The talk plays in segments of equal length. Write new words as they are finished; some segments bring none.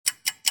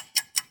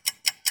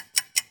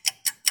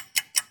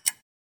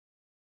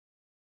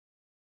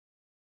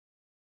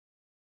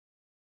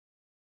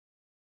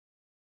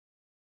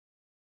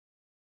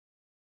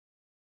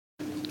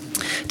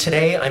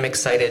Today, I'm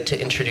excited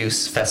to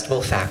introduce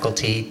festival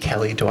faculty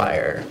Kelly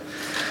Dwyer.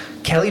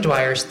 Kelly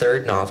Dwyer's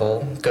third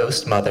novel,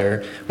 Ghost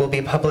Mother, will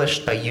be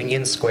published by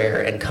Union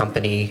Square and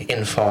Company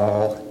in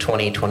fall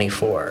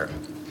 2024.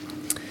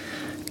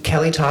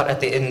 Kelly taught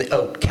in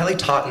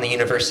the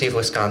University of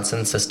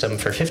Wisconsin system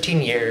for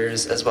 15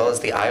 years, as well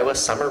as the Iowa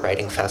Summer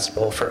Writing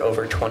Festival for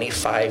over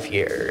 25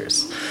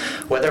 years.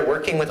 Whether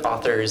working with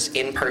authors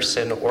in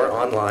person or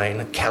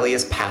online, Kelly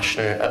is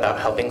passionate about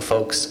helping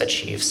folks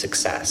achieve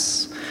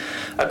success.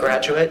 A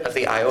graduate of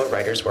the Iowa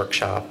Writers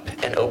Workshop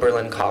and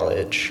Oberlin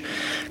College,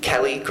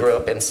 Kelly grew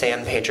up in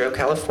San Pedro,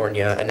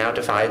 California, and now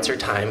divides her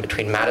time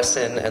between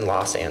Madison and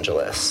Los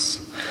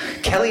Angeles.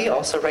 Kelly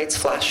also writes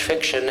flash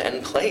fiction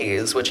and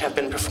plays, which have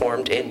been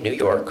performed in New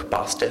York,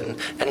 Boston,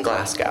 and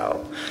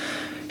Glasgow.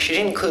 She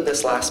didn't include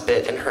this last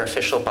bit in her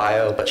official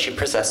bio, but she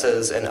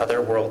possesses an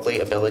otherworldly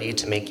ability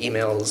to make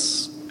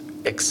emails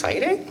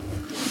exciting?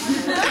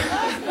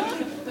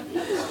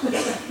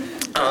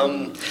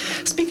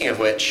 Speaking of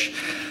which,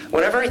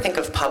 whenever I think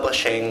of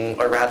publishing,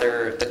 or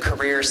rather the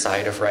career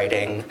side of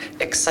writing,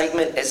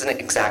 excitement isn't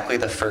exactly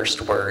the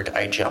first word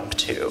I jump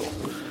to.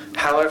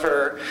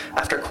 However,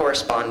 after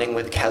corresponding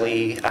with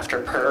Kelly,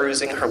 after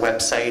perusing her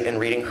website and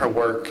reading her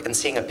work and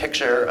seeing a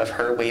picture of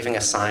her waving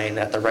a sign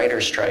at the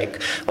writer's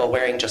strike while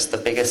wearing just the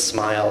biggest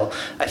smile,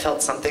 I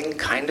felt something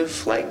kind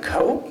of like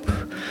hope.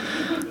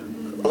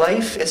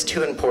 Life is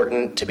too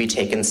important to be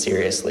taken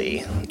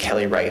seriously,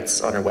 Kelly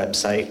writes on her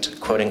website,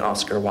 quoting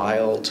Oscar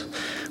Wilde,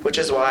 which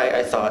is why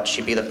I thought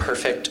she'd be the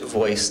perfect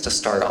voice to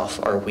start off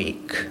our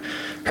week.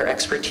 Her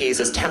expertise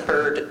is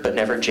tempered but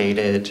never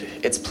jaded.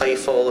 It's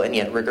playful and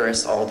yet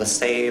rigorous all the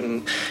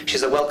same.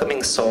 She's a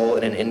welcoming soul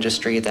in an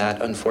industry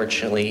that,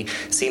 unfortunately,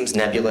 seems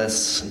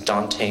nebulous,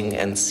 daunting,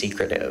 and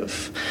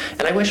secretive.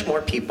 And I wish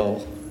more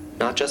people,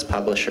 not just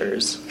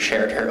publishers,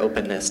 shared her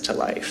openness to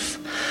life.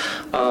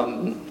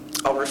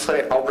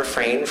 I'll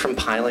refrain from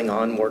piling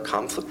on more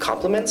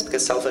compliments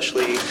because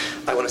selfishly,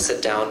 I want to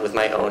sit down with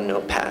my own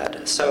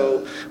notepad.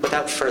 So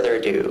without further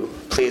ado,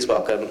 please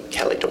welcome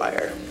Kelly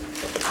Dwyer.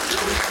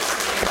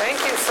 Thank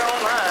you so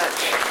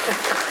much.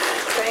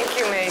 Thank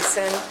you,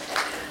 Mason.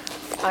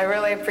 I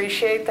really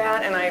appreciate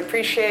that, and I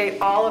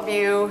appreciate all of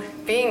you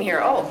being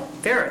here. Oh,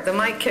 there, the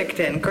mic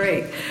kicked in.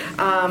 Great.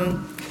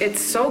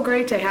 It's so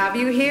great to have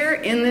you here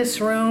in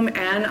this room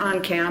and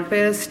on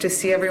campus to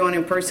see everyone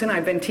in person.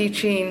 I've been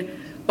teaching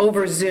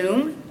over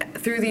Zoom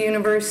through the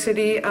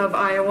University of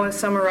Iowa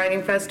Summer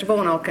Writing Festival,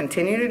 and I'll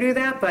continue to do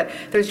that, but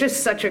there's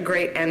just such a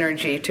great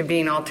energy to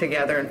being all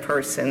together in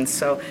person,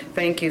 so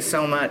thank you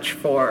so much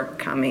for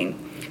coming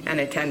and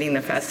attending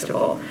the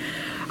festival.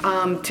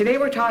 Today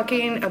we're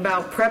talking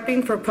about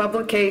prepping for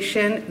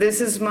publication. This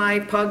is my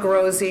pug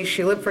Rosie.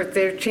 She lived for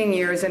 13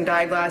 years and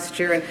died last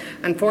year, and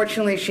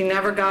unfortunately she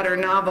never got her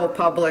novel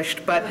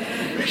published, but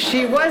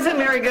she wasn't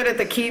very good at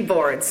the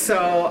keyboard,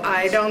 so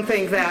I don't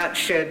think that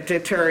should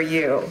deter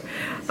you.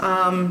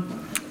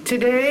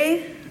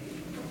 Today,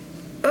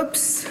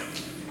 oops,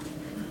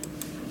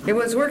 it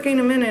was working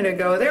a minute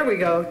ago. There we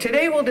go.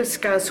 Today we'll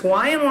discuss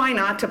why and why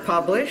not to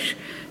publish,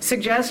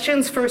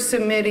 suggestions for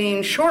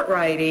submitting short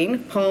writing,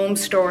 poems,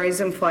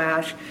 stories, and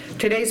flash,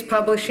 today's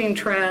publishing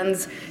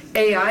trends,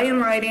 AI in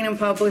writing and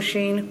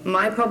publishing,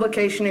 my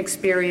publication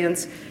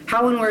experience,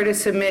 how and where to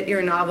submit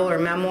your novel or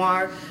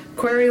memoir,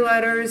 query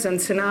letters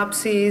and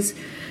synopses,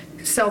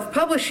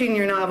 self-publishing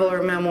your novel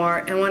or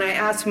memoir, and when I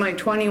asked my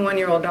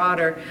 21-year-old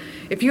daughter,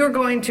 if you were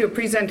going to a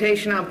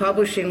presentation on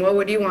publishing, what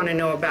would you want to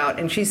know about?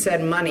 And she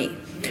said money.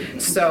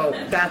 So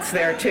that's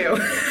there too.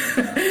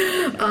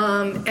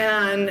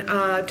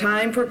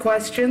 Time for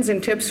questions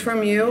and tips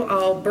from you.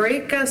 I'll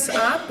break us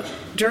up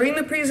during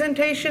the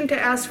presentation to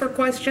ask for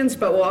questions,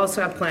 but we'll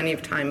also have plenty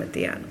of time at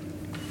the end.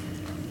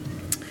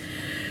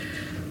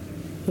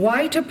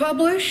 Why to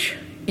publish?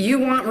 You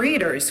want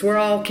readers. We're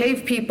all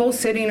cave people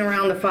sitting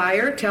around the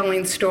fire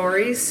telling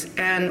stories,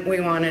 and we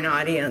want an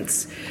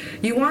audience.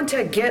 You want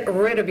to get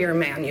rid of your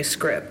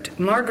manuscript.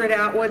 Margaret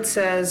Atwood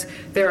says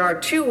there are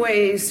two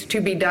ways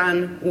to be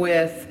done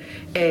with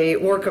a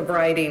work of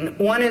writing.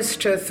 One is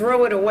to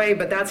throw it away,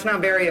 but that's not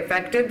very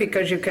effective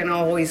because you can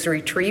always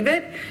retrieve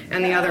it,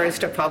 and the other is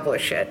to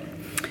publish it.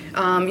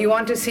 You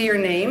want to see your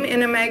name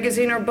in a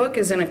magazine or book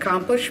as an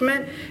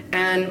accomplishment,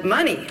 and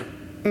money.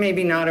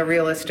 Maybe not a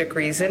realistic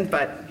reason,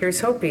 but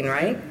here's hoping,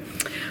 right?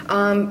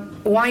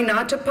 Why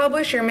not to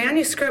publish? Your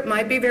manuscript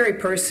might be very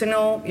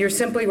personal. You're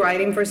simply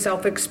writing for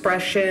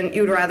self-expression.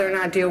 You'd rather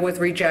not deal with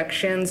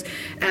rejections.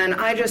 And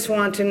I just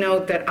want to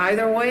note that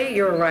either way,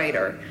 you're a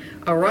writer.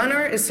 A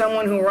runner is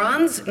someone who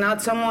runs,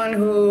 not someone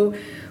who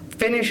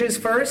finishes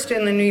first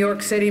in the New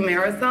York City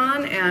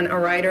Marathon, and a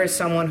writer is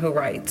someone who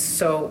writes.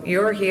 So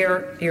you're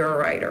here, you're a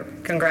writer.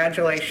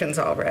 Congratulations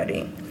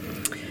already.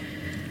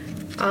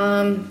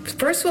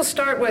 First, we'll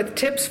start with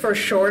tips for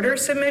shorter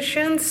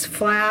submissions,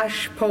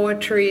 flash,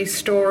 poetry,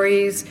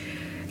 stories.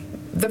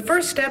 The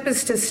first step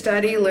is to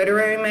study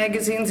literary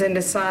magazines and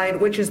decide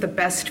which is the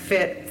best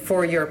fit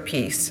for your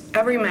piece.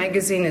 Every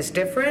magazine is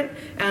different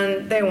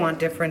and they want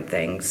different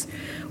things.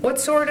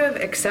 What sort of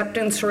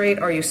acceptance rate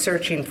are you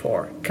searching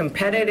for?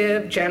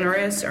 Competitive,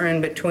 generous, or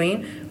in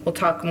between? We'll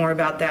talk more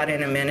about that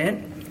in a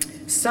minute.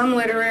 Some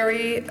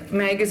literary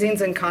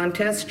magazines and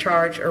contests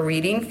charge a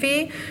reading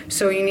fee,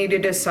 so you need to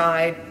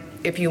decide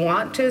if you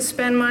want to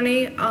spend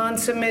money on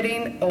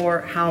submitting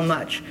or how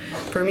much.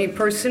 For me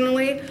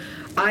personally,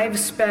 I've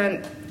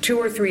spent $2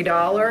 or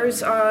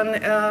 $3 on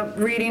a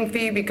reading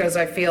fee because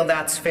I feel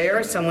that's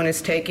fair. Someone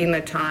is taking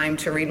the time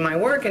to read my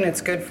work and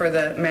it's good for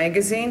the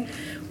magazine.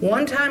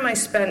 One time I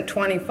spent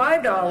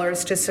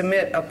 $25 to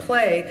submit a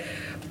play,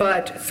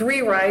 but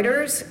 3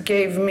 writers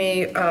gave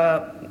me,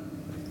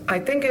 I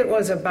think it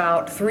was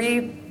about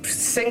 3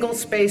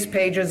 single-space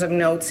pages of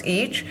notes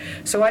each.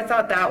 So I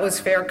thought that was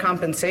fair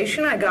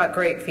compensation. I got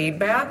great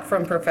feedback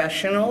from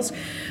professionals.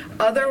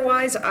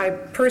 Otherwise, I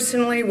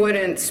personally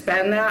wouldn't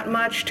spend that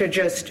much to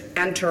just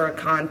enter a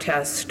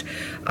contest.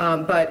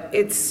 But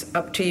it's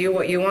up to you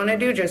what you want to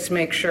do. Just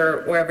make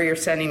sure wherever you're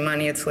sending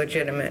money, it's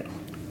legitimate.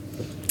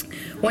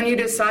 When you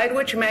decide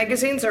which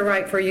magazines are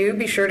right for you,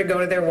 be sure to go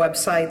to their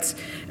websites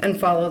and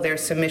follow their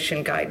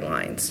submission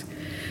guidelines.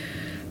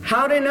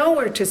 How to know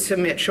where to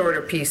submit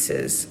shorter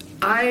pieces.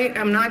 I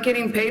am not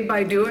getting paid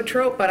by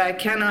Duotrope, but I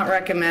cannot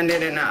recommend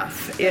it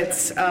enough.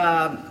 It's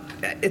a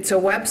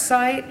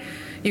website.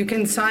 You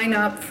can sign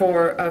up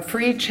for a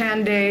free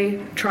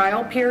 10-day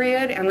trial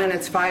period, and then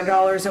it's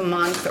 $5 a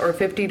month or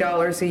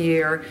 $50 a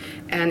year.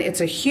 And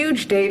it's a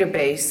huge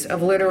database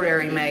of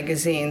literary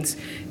magazines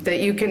that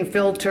you can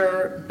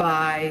filter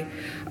by,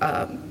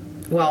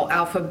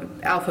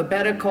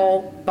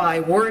 alphabetical, by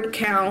word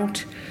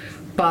count,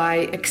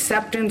 by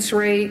acceptance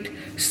rate.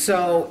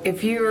 So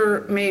if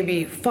you're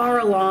maybe far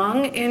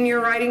along in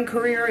your writing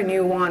career and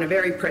you want a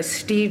very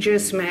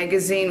prestigious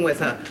magazine with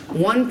a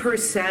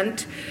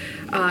 1%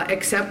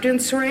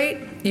 acceptance rate,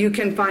 you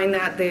can find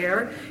that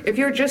there. If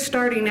you're just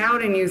starting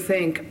out and you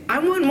think, I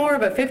want more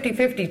of a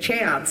 50-50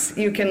 chance,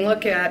 you can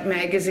look at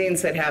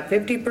magazines that have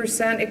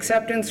 50%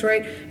 acceptance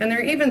rate, and there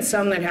are even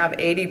some that have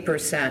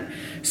 80%.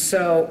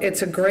 So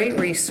it's a great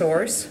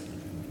resource.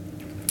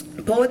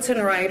 Poets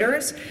and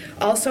Writers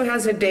also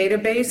has a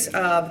database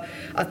of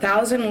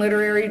 1,000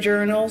 literary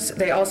journals.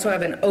 They also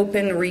have an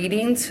open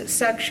readings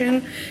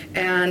section,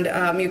 and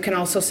you can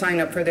also sign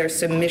up for their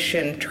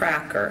submission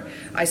tracker.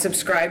 I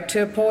subscribe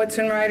to Poets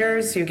and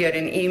Writers. You get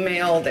an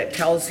email that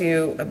tells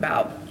you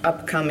about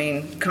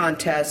upcoming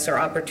contests or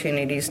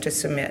opportunities to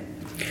submit.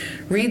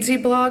 Readsy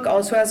blog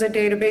also has a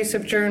database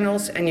of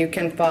journals, and you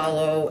can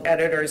follow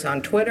editors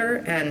on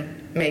Twitter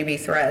and maybe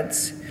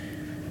Threads.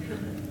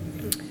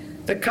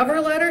 The cover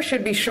letter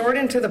should be short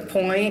and to the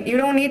point. You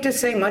don't need to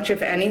say much,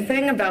 if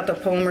anything, about the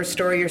poem or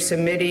story you're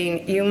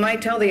submitting. You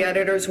might tell the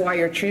editors why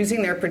you're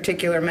choosing their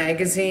particular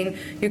magazine.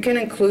 You can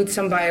include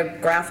some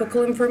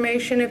biographical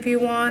information if you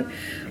want.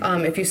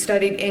 If you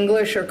studied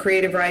English or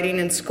creative writing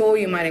in school,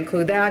 you might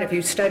include that. If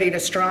you studied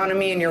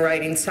astronomy and you're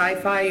writing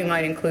sci-fi, you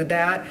might include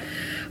that.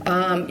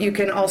 You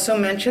can also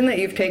mention that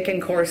you've taken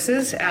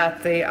courses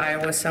at the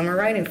Iowa Summer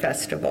Writing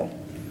Festival.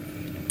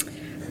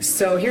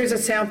 So here's a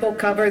sample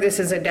cover. This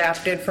is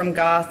adapted from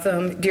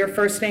Gotham. Dear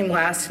first name,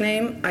 last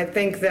name. I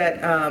think that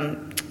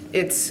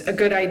it's a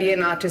good idea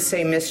not to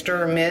say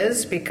Mr. or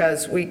Ms.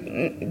 because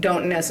we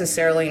don't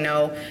necessarily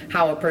know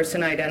how a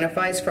person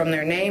identifies from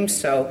their name.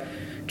 So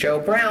Joe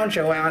Brown,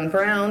 Joanne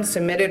Brown,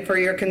 submitted for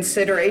your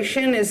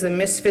consideration is The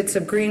Misfits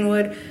of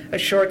Greenwood, a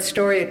short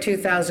story at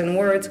 2,000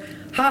 words.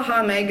 Ha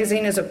Ha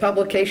Magazine is a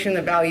publication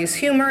that values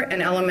humor,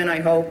 an element I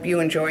hope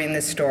you enjoy in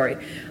this story.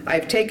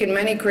 I've taken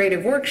many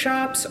creative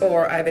workshops,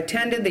 or I've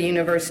attended the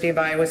University of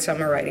Iowa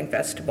Summer Writing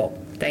Festival.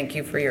 Thank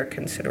you for your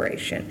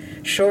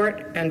consideration.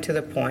 Short and to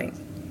the point.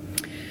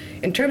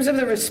 In terms of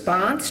the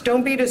response,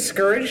 don't be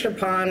discouraged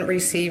upon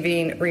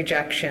receiving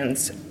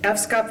rejections. F.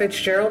 Scott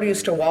Fitzgerald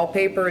used to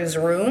wallpaper his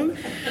room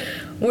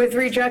with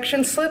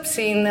rejection slips,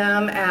 seeing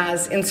them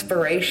as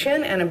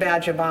inspiration and a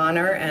badge of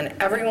honor, and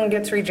everyone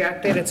gets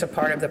rejected. It's a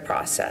part of the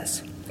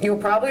process. You'll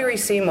probably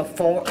receive a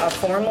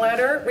form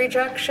letter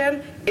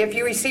rejection. If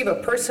you receive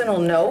a personal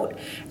note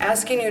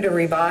asking you to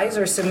revise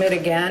or submit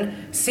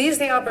again, seize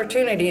the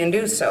opportunity and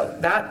do so.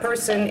 That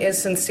person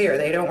is sincere.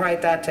 They don't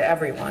write that to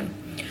everyone.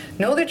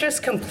 Know that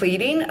just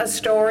completing a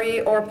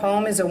story or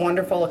poem is a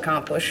wonderful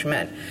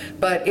accomplishment.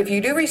 But if you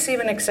do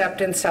receive an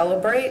acceptance,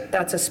 celebrate.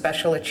 That's a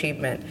special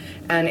achievement.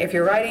 And if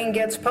your writing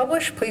gets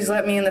published, please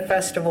let me and the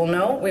festival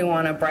know. We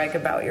want to brag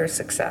about your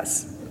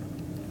success.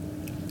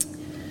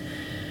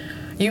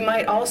 You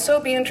might also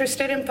be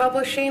interested in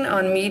publishing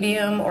on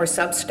Medium or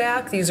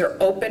Substack. These are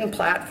open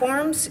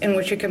platforms in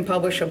which you can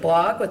publish a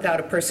blog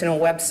without a personal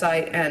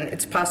website, and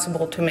it's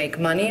possible to make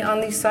money on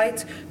these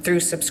sites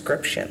through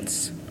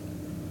subscriptions.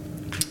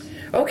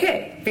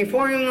 Okay,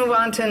 before we move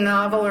on to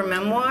novel or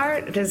memoir,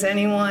 does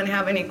anyone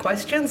have any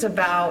questions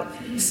about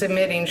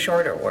submitting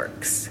shorter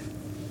works?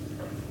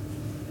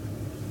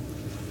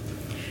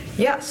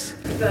 Yes?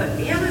 But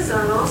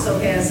Amazon also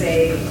has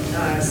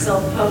a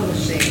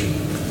self-publishing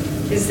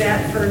Is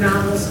that for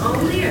novels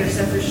only, or is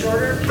that for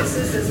shorter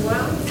pieces as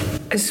well?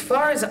 As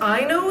far as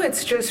I know,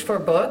 it's just for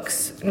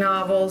books,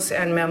 novels,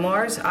 and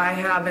memoirs. I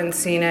haven't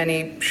seen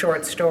any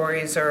short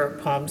stories or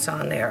poems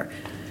on there,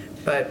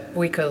 but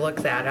we could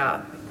look that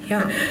up.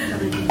 Yeah.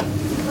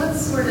 What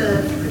sort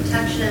of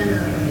protection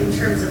in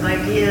terms of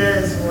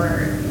ideas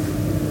or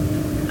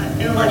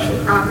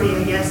intellectual property,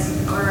 I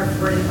guess, are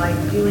afforded by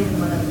doing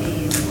one of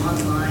these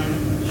online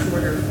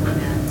shorter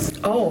formats?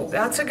 Oh,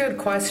 that's a good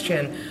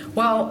question.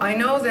 Well, I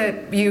know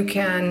that you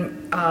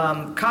can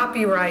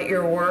copyright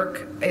your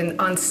work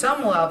on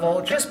some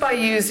level just by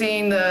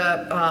using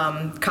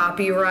the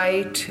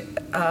copyright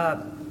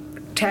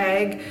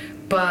tag,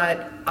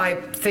 but I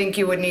think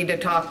you would need to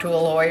talk to a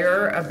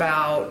lawyer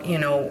about,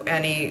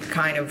 any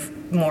kind of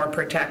more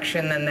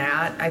protection than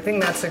that. I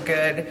think that's a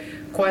good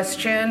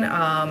question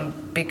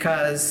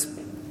because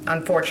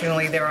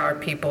unfortunately there are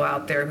people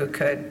out there who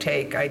could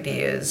take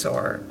ideas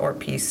or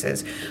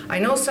pieces. I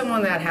know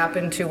someone that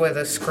happened to with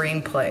a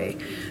screenplay,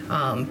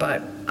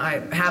 but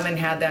I haven't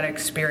had that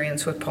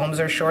experience with poems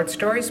or short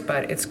stories,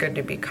 but it's good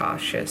to be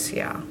cautious,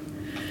 yeah.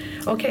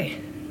 Okay.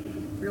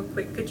 Real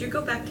quick, could you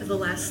go back to the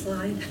last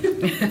slide?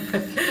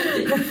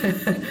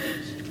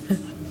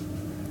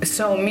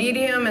 So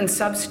Medium and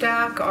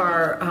Substack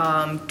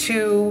are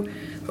two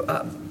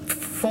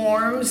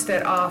forms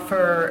that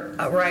offer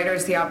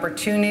writers the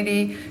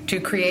opportunity to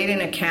create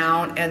an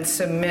account and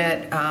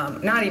submit,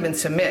 not even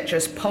submit,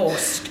 just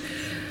post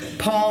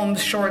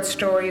poems, short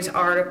stories,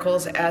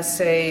 articles,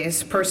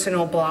 essays,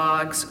 personal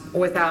blogs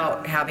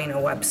without having a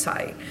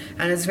website.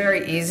 And it's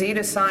very easy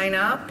to sign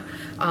up.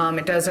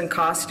 It doesn't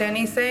cost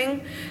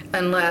anything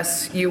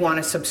unless you want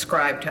to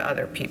subscribe to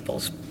other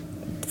people's.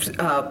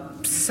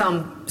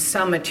 Some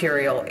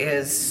material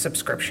is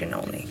subscription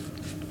only.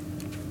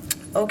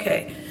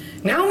 Okay,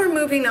 now we're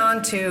moving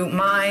on to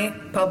my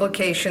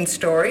publication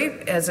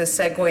story as a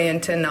segue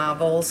into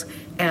novels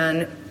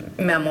and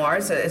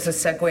memoirs, as a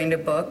segue into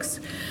books.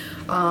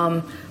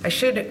 I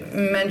should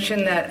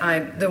mention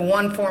that the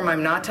one form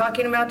I'm not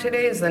talking about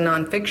today is the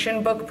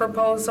nonfiction book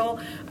proposal.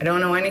 I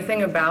don't know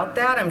anything about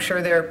that. I'm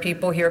sure there are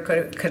people here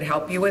could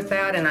help you with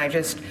that, and I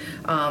just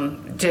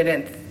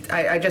didn't.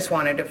 I just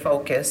wanted to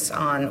focus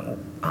on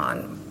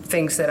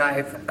things that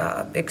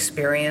I've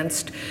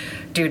experienced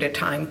due to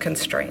time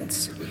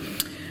constraints.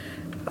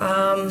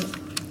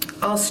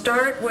 I'll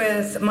start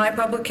with my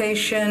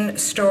publication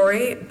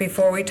story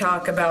before we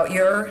talk about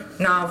your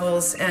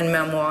novels and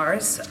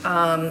memoirs.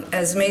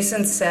 As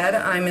Mason said,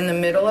 I'm in the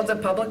middle of the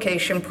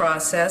publication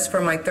process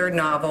for my third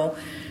novel.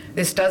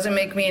 This doesn't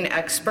make me an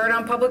expert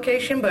on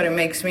publication, but it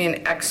makes me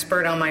an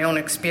expert on my own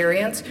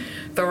experience.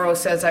 Thoreau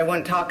says I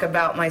wouldn't talk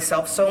about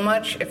myself so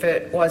much if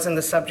it wasn't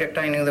the subject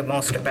I knew the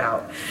most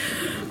about.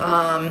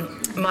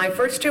 My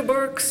first two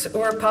books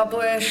were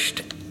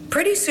published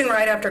pretty soon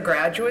right after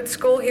graduate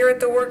school here at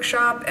the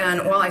workshop,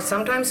 and while I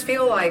sometimes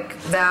feel like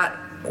that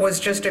was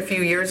just a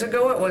few years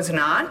ago, it was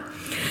not.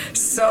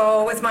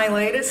 So with my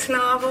latest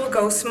novel,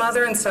 Ghost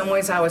Mother, in some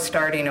ways I was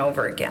starting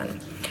over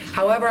again.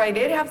 However, I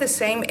did have the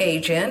same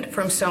agent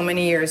from so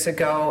many years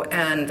ago,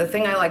 and the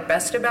thing I like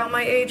best about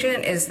my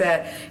agent is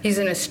that he's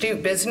an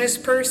astute business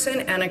person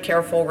and a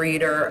careful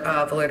reader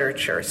of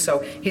literature.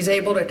 So he's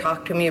able to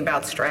talk to me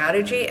about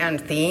strategy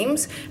and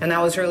themes, and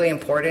that was really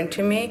important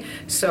to me.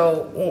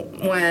 So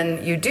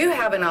when you do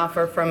have an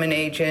offer from an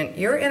agent,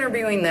 you're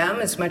interviewing them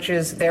as much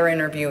as they're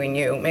interviewing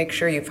you. Make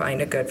sure you find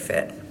a good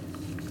fit.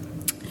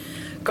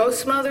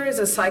 Ghost Mother is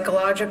a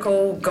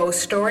psychological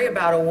ghost story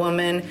about a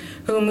woman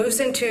who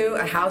moves into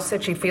a house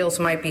that she feels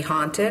might be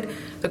haunted.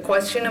 The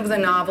question of the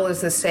novel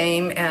is the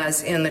same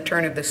as in The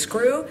Turn of the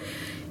Screw.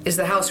 Is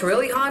the house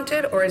really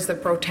haunted, or is the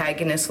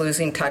protagonist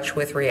losing touch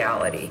with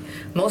reality?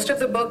 Most of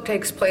the book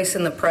takes place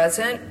in the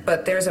present,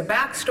 but there's a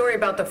backstory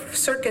about the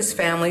circus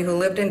family who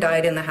lived and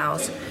died in the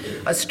house,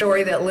 a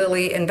story that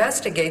Lily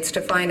investigates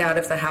to find out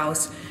if the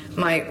house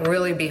might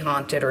really be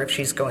haunted or if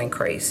she's going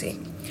crazy.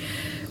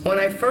 When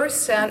I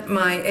first sent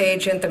my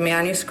agent the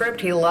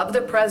manuscript, he loved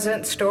the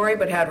present story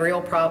but had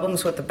real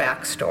problems with the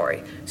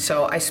backstory.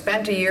 So I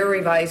spent a year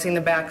revising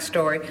the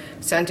backstory,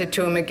 sent it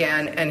to him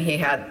again, and he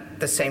had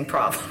the same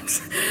problems.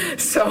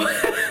 So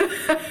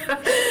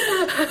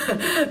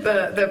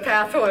the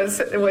path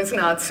was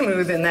not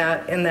smooth in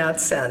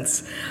that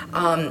sense.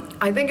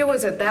 I think it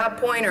was at that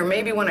point, or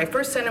maybe when I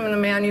first sent him the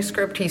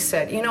manuscript, he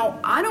said,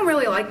 I don't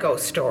really like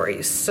ghost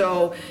stories,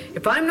 so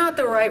if I'm not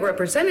the right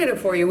representative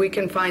for you, we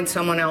can find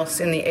someone else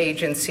in the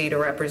agency to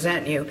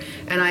represent you.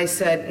 And I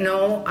said,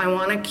 no, I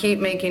want to keep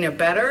making it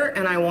better,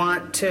 and I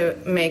want to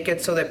make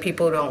it so that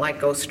people who don't like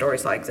ghost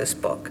stories like this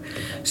book.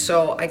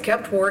 So I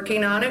kept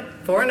working on it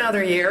for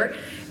another year,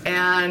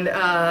 and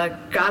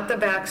got the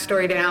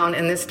backstory down,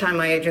 and this time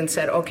my agent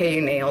said, okay,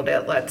 you nailed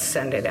it, let's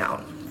send it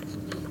out.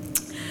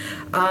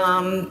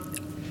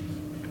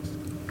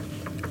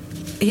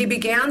 He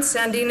began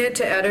sending it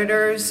to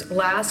editors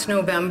last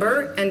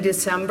November and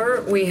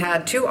December. We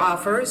had two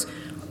offers,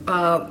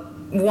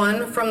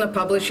 one from the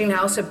publishing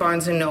house at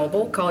Barnes &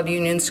 Noble called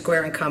Union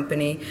Square and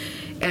Company,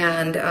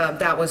 And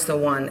that was the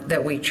one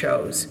that we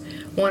chose.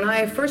 When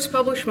I first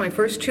published my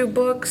first 2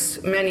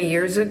 books many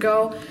years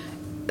ago,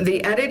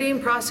 the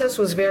editing process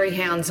was very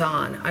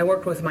hands-on. I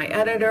worked with my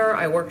editor,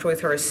 I worked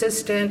with her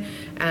assistant,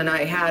 and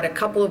I had a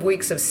couple of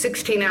weeks of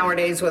 16-hour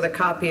days with a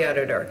copy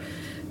editor.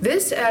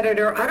 This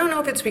editor, I don't know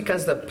if it's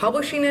because the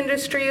publishing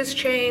industry has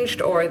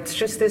changed or it's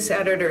just this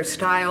editor's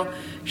style.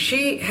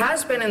 She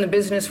has been in the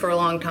business for a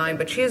long time,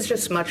 but she is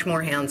just much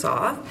more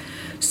hands-off.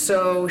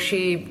 So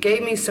she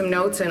gave me some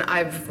notes, and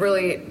I've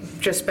really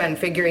just been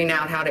figuring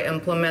out how to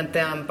implement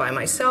them by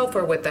myself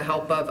or with the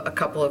help of a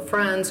couple of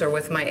friends or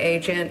with my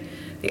agent.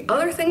 The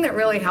other thing that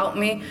really helped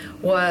me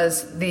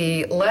was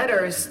the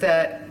letters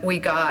that we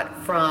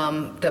got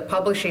from the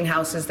publishing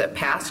houses that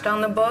passed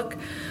on the book.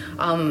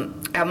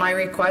 At my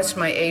request,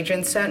 my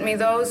agent sent me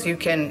those. You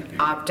can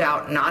opt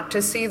out not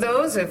to see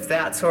those if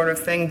that sort of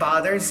thing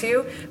bothers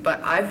you,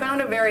 but I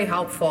found it very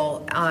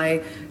helpful.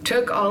 I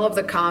took all of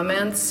the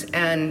comments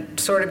and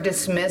sort of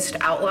dismissed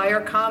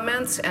outlier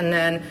comments and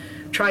then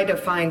tried to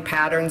find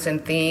patterns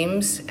and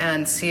themes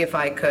and see if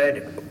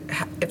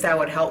that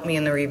would help me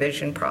in the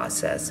revision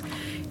process.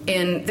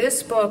 In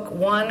this book,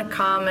 one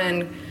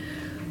common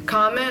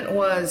comment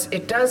was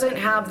it doesn't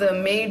have the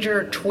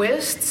major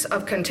twists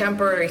of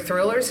contemporary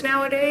thrillers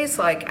nowadays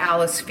like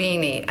Alice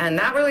Feeney, and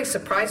that really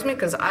surprised me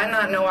because I did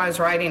not know I was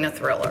writing a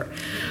thriller.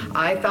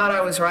 I thought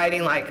I was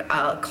writing like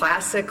a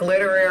classic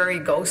literary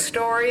ghost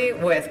story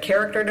with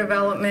character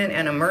development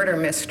and a murder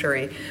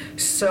mystery.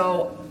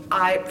 So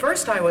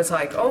first I was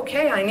like,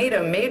 okay, I need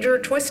a major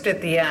twist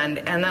at the end,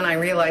 and then I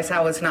realized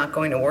that was not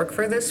going to work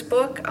for this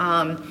book.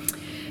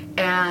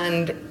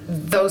 And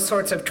those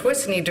sorts of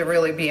twists need to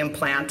really be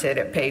implanted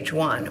at page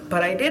 1.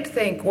 But I did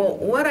think, well,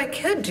 what I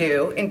could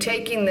do in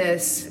taking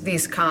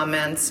these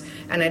comments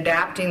and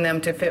adapting them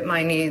to fit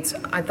my needs,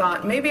 I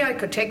thought maybe I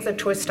could take the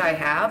twist I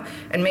have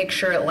and make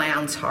sure it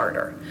lands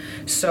harder.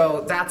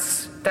 So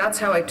that's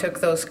how I took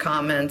those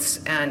comments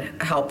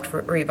and helped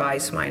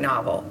revise my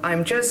novel.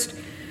 I'm just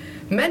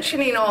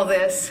mentioning all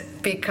this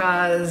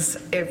because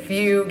if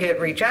you get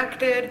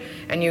rejected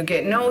and you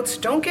get notes,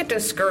 don't get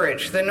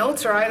discouraged. The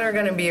notes are either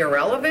going to be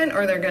irrelevant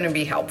or they're going to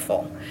be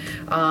helpful.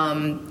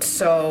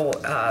 So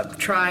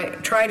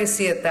try to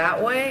see it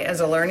that way as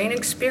a learning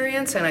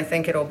experience, and I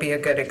think it'll be a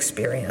good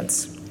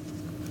experience.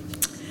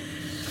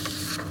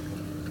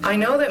 I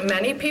know that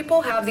many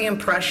people have the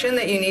impression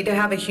that you need to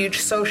have a huge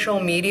social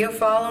media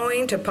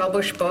following to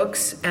publish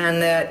books,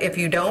 and that if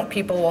you don't,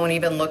 people won't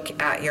even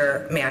look at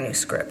your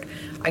manuscript.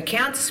 I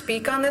can't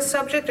speak on this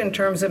subject in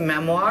terms of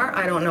memoir.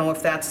 I don't know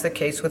if that's the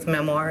case with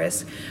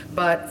memoirists,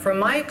 but from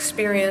my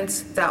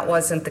experience, that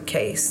wasn't the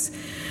case.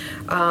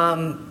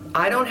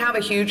 I don't have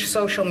a huge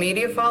social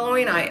media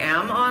following. I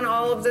am on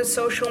all of the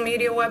social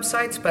media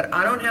websites, but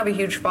I don't have a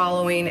huge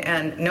following,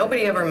 and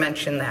nobody ever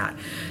mentioned that.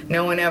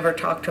 No one ever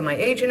talked to my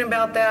agent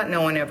about that.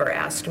 No one ever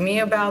asked me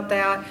about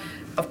that.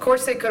 Of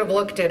course, they could have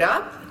looked it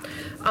up,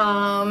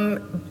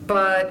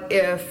 but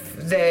if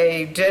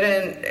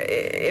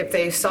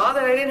they saw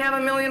that I didn't have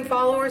 1 million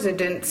followers, it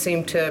didn't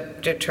seem to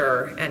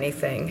deter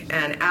anything.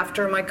 And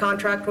after my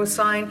contract was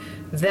signed,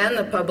 then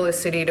the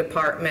publicity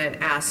department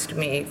asked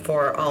me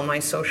for all my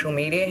social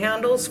media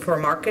handles for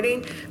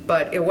marketing,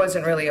 but it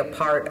wasn't really a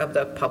part of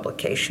the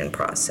publication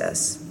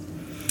process.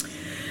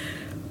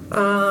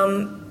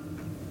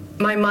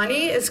 My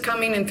money is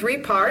coming in 3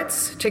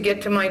 parts to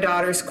get to my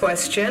daughter's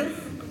question.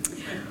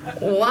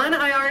 One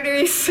I already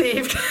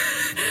received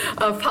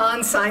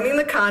upon signing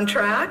the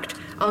contract.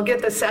 I'll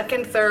get the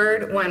second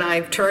third when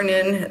I turn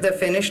in the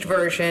finished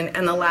version,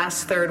 and the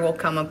last third will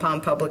come upon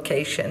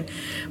publication.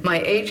 My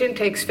agent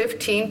takes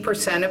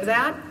 15% of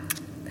that,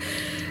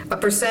 a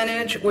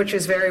percentage which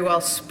is very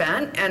well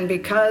spent, and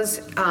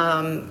because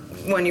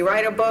when you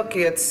write a book,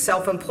 it's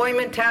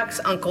self-employment tax.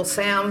 Uncle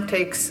Sam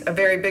takes a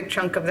very big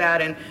chunk of that,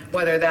 and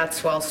whether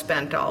that's well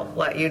spent, I'll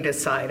let you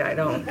decide. I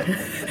don't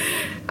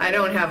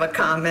have a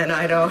comment.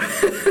 I don't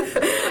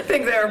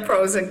think there are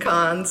pros and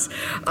cons.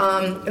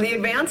 The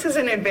advance is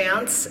an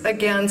advance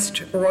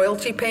against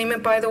royalty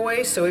payment, by the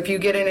way. So if you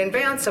get an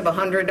advance of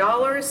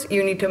 $100,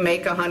 you need to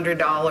make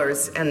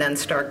 $100 and then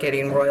start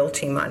getting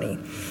royalty money.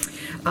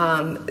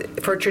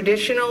 For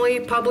traditionally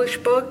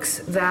published books,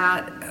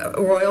 that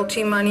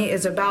royalty money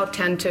is about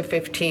 10 to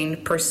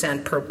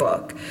 15% per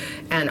book,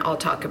 and I'll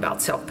talk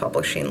about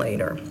self-publishing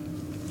later.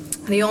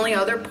 The only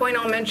other point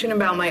I'll mention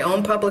about my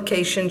own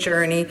publication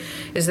journey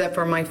is that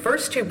for my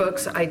first 2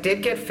 books, I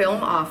did get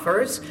film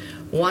offers.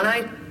 One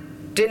I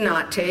did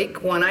not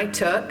take, one I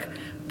took,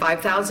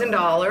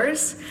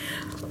 $5,000.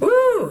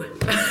 Woo!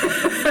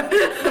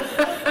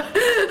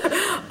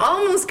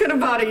 Almost could have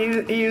bought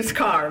a used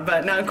car,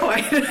 but not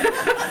quite.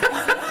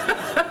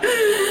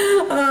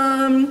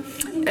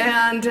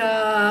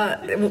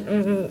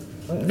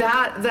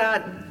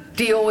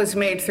 deal was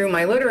made through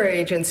my literary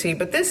agency,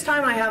 but this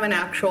time I have an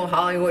actual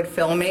Hollywood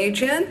film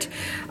agent.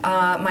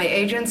 My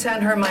agent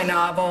sent her my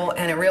novel,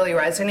 and it really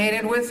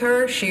resonated with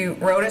her. She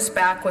wrote us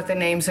back with the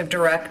names of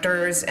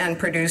directors and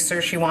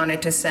producers she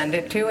wanted to send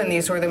it to, and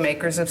these were the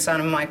makers of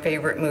some of my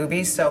favorite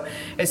movies. So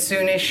as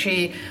soon as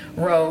she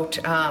wrote,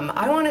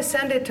 I want to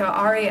send it to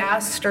Ari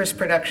Aster's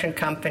production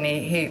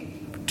company, he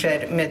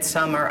did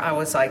Midsummer, I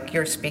was like,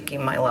 you're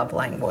speaking my love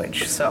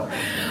language. So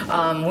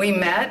we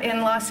met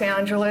in Los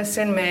Angeles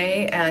in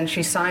May, and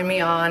she signed me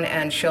on,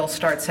 and she'll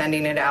start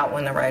sending it out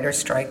when the writer's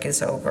strike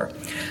is over.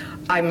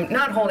 I'm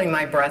not holding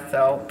my breath,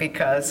 though,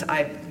 because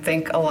I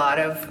think a lot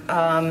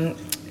of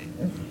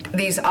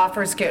these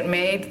offers get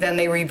made, then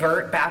they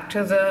revert back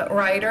to the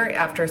writer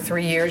after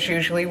 3 years,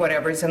 usually,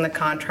 whatever's in the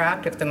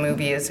contract, if the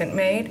movie isn't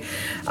made.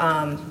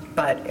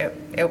 But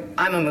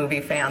I'm a movie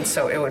fan,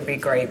 so it would be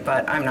great,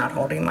 but I'm not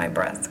holding my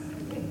breath.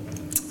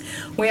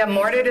 We have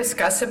more to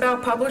discuss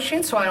about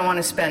publishing, so I don't want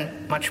to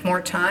spend much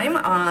more time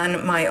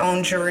on my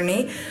own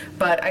journey,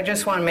 but I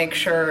just want to make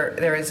sure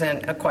there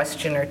isn't a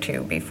question or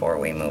two before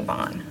we move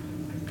on.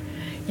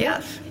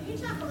 Yes? Can you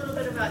talk a little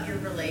bit about your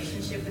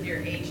relationship with your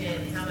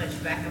agent, how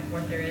much back and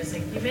forth there is?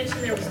 Like, you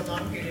mentioned there was a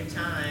long period of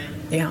time.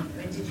 Yeah. I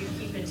mean, did you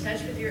keep in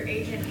touch with your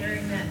agent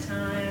during that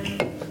time?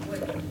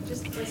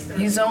 What's the...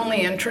 He's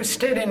only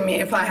interested in me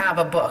if I have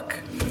a book.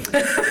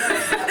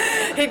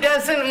 He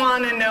doesn't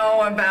want to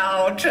know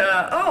about,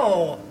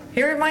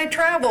 here are my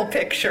travel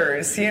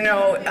pictures, you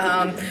know.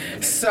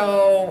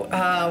 So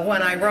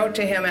when I wrote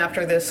to him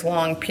after this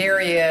long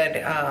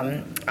period,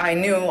 I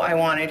knew I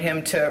wanted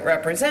him to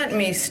represent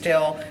me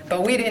still,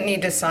 but we didn't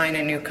need to sign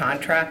a new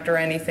contract or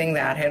anything.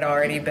 That had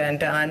already been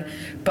done.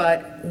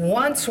 But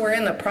once we're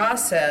in the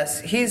process,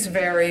 he's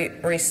very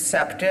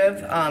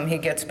receptive. He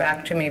gets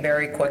back to me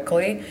very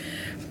quickly.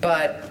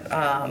 But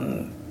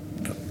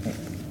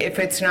if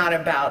it's not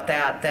about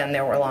that, then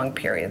there were long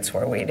periods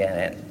where we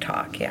didn't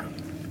talk, yeah.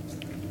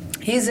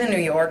 He's in New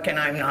York and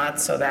I'm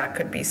not, so that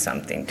could be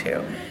something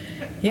too.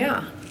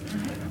 Yeah.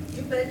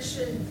 You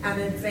mentioned an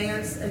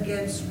advance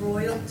against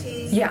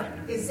royalties. Yeah.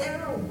 Is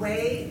there a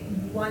way,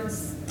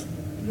 once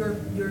you're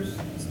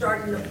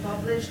starting to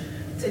publish,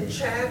 to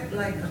check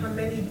like how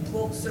many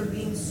books are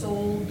being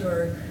sold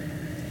or?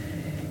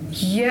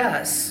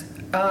 Yes.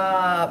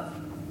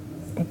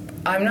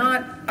 I'm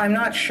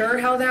not sure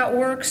how that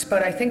works,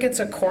 but I think it's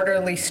a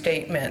quarterly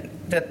statement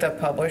that the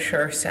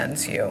publisher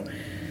sends you.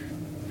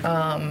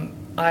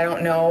 I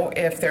don't know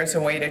if there's a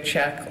way to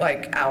check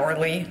like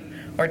hourly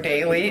or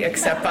daily,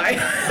 except by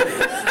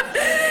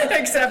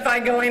except by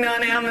going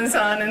on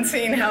Amazon and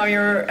seeing how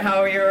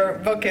your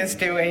book is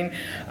doing,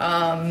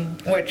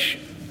 which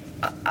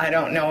I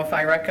don't know if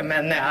I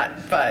recommend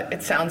that, but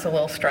it sounds a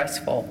little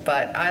stressful.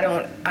 But I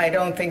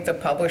don't think the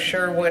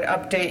publisher would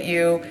update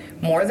you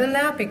more than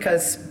that,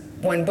 because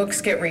when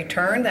books get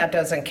returned, that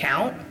doesn't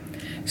count.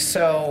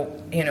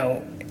 So, you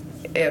know,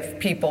 if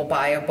people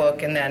buy a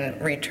book and then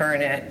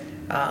return it,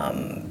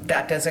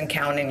 that doesn't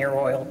count in your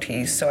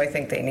royalties. So I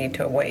think they need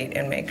to wait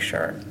and make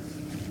sure.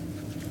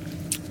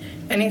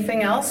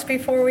 Anything else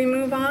before we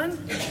move on?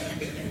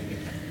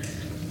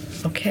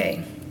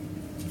 Okay.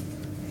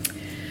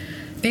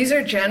 These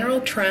are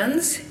general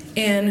trends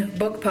in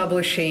book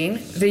publishing.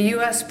 The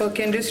U.S. book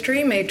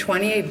industry made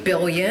 $28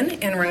 billion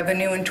in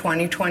revenue in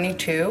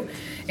 2022,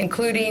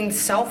 including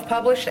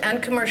self-published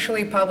and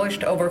commercially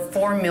published. Over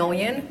 4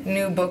 million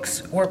new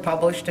books were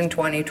published in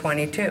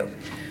 2022.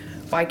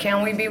 Why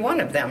can't we be one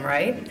of them,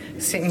 right?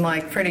 Seem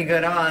like pretty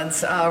good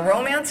odds.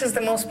 Romance is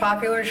the most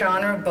popular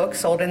genre of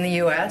books sold in the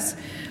U.S.,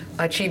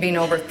 achieving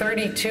over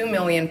 32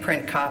 million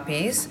print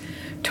copies.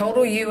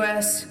 Total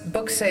U.S.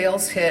 book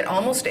sales hit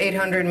almost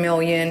 800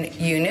 million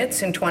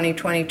units in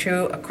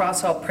 2022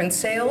 across all print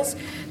sales.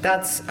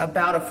 That's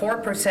about a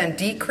 4%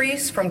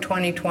 decrease from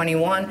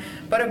 2021,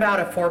 but about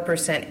a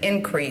 4%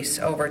 increase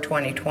over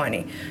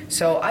 2020.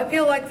 So I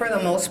feel like for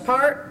the most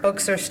part,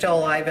 books are still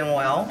alive and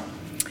well.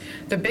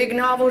 The big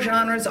novel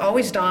genres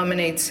always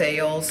dominate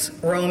sales: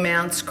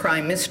 romance,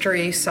 crime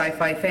mystery,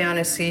 sci-fi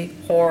fantasy,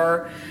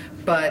 horror,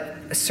 but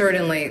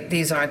certainly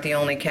these aren't the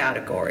only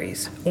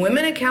categories.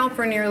 Women account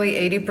for nearly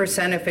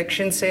 80% of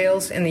fiction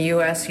sales in the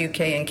US,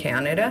 UK, and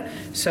Canada.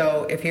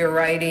 So if your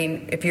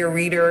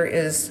reader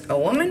is a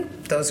woman,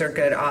 those are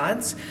good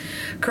odds.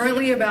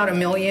 Currently, about 1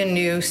 million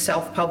new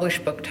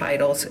self-published book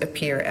titles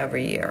appear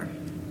every year.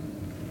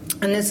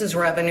 And this is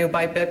revenue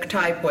by book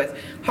type, with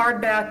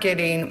hardback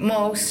getting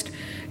most,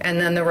 and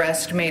then the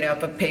rest made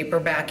up of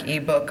paperback,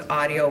 ebook,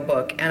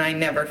 audiobook, and I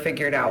never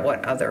figured out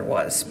what other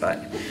was, but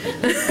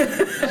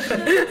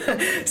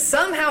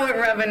somehow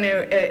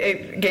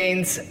it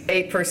gains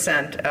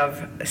 8%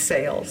 of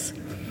sales.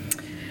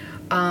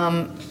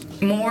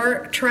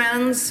 More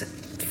trends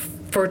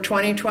for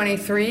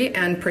 2023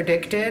 and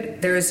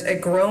predicted. There's a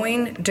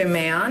growing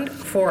demand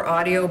for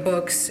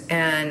audiobooks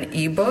and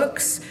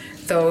ebooks.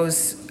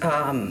 Those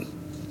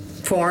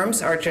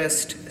forms are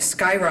just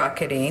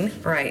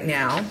skyrocketing right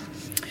now.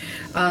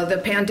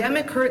 The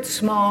pandemic hurt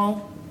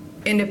small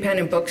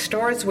independent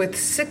bookstores, with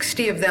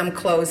 60 of them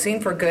closing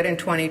for good in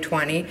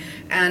 2020,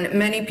 and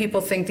many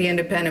people think the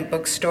independent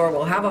bookstore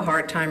will have a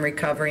hard time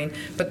recovering.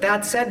 But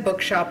that said,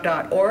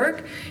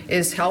 bookshop.org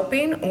is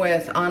helping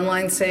with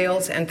online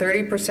sales, and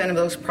 30% of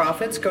those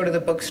profits go to the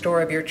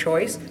bookstore of your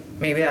choice.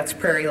 Maybe that's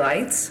Prairie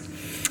Lights.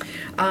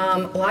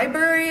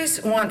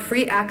 Libraries want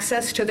free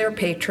access to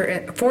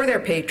for their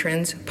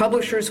patrons.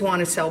 Publishers want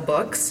to sell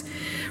books.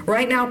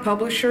 Right now,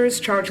 publishers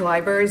charge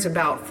libraries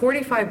about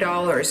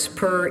 $45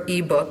 per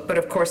ebook, but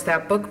of course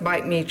that book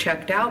might be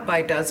checked out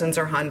by dozens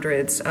or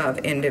hundreds of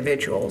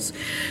individuals.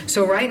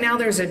 So right now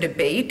there's a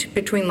debate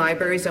between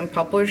libraries and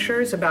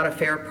publishers about a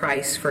fair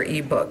price for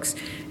ebooks.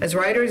 As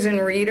writers and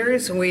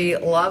readers, we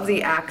love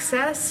the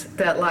access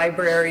that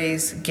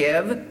libraries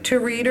give to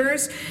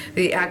readers,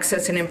 the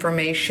access and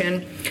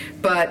information.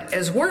 But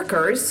as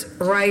workers,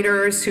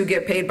 writers who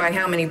get paid by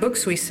how many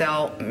books we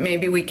sell,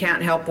 maybe we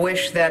can't help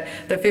wish that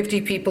the 50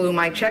 people who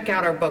might check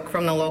out our book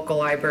from the local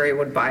library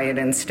would buy it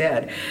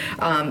instead.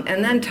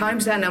 And then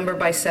times that number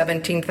by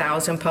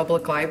 17,000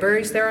 public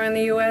libraries there are in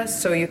the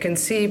U.S., so you can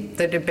see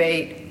the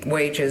debate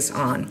wages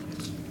on.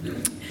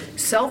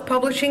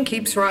 Self-publishing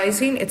keeps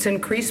rising. It's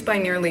increased by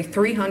nearly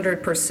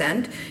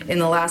 300% in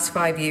the last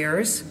 5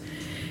 years.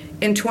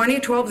 In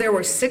 2012, there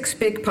were 6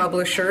 big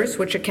publishers,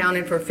 which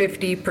accounted for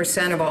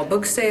 50% of all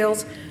book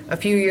sales. A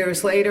few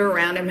years later,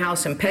 Random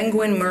House and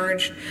Penguin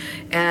merged,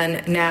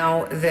 and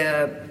now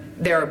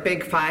there are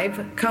big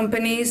 5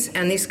 companies,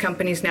 and these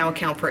companies now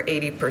account for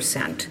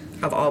 80%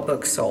 of all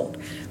books sold.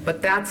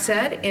 But that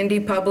said,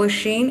 indie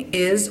publishing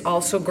is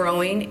also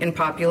growing in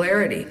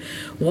popularity.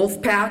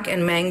 Wolfpack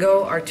and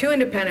Mango are 2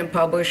 independent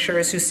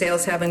publishers whose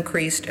sales have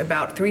increased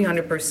about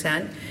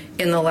 300%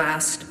 in the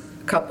last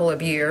couple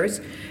of years.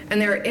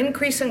 And there are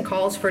increasing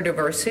calls for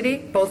diversity,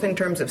 both in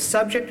terms of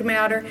subject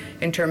matter,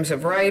 in terms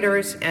of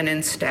writers, and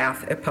in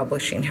staff at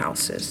publishing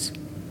houses.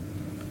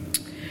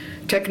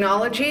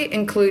 Technology,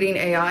 including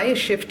AI, is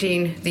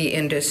shifting the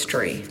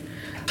industry.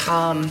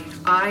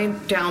 I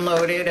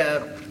downloaded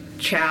a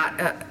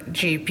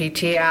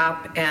GPT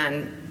app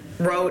and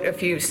wrote a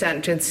few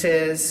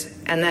sentences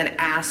and then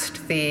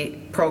asked the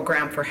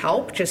program for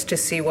help just to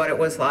see what it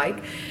was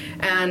like.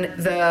 And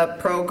the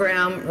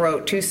program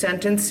wrote 2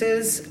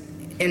 sentences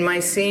in my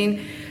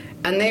scene,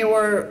 and they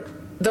were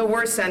the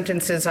worst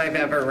sentences I've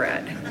ever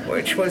read,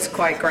 which was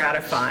quite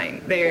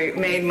gratifying. They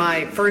made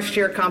my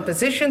first-year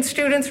composition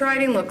students'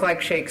 writing look like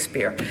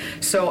Shakespeare.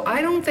 So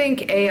I don't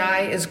think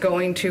AI is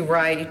going to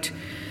write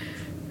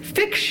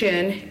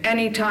fiction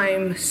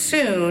anytime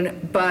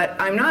soon, but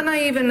I'm not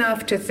naive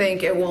enough to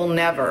think it will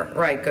never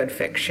write good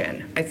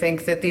fiction. I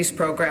think that these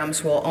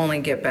programs will only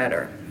get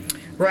better.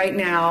 Right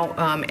now,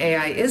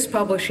 AI is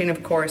publishing,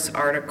 of course,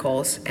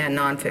 articles and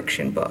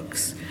nonfiction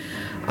books.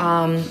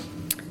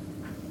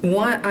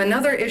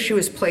 Another issue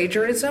is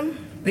plagiarism.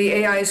 The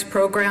AI is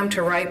programmed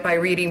to write by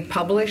reading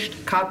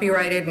published,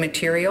 copyrighted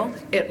material.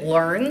 It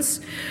learns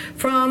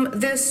from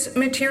this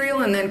material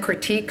and then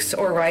critiques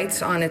or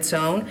writes on its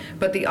own,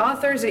 but the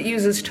authors it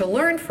uses to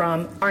learn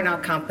from are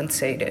not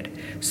compensated.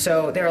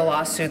 So there are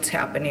lawsuits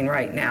happening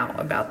right now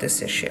about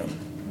this issue.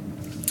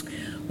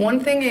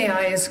 One thing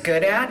AI is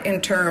good at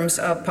in terms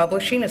of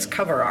publishing is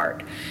cover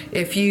art.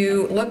 If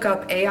you look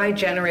up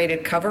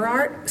AI-generated cover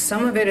art,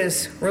 some of it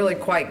is really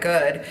quite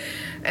good,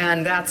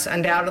 and that's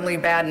undoubtedly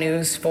bad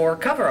news for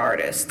cover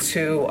artists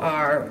who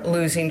are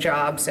losing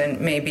jobs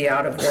and may be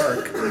out of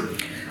work.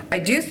 I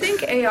do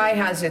think AI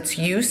has its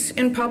use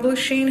in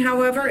publishing,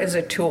 however, as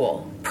a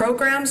tool.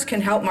 Programs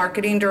can help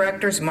marketing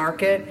directors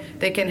market,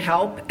 they can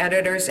help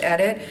editors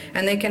edit,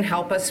 and they can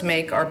help us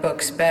make our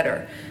books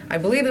better. I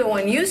believe that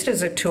when used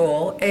as a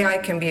tool, AI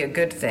can be a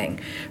good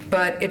thing,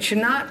 but it should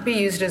not be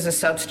used as a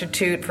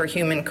substitute for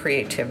human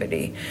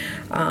creativity.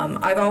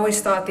 I've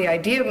always thought the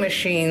idea of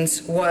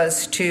machines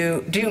was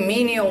to do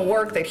menial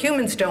work that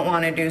humans don't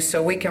want to do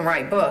so we can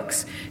write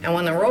books. And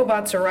when the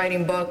robots are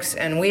writing books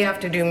and we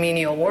have to do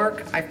menial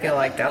work, I feel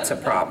like that's a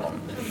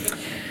problem.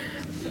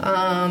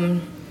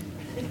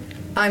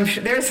 I'm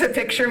sure, there's a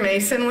picture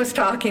Mason was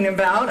talking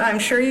about. I'm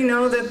sure you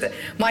know that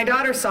my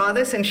daughter saw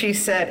this and she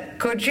said,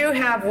 "Could you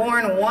have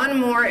worn one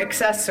more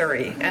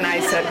accessory?" And I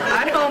said,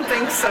 "I don't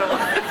think so."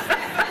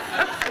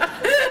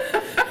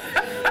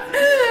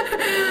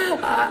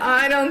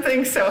 I don't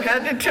think so.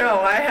 Head to toe,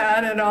 I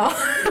had it all.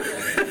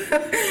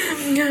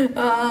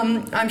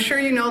 I'm sure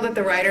you know that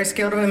the Writers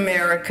Guild of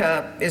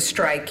America is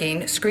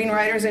striking.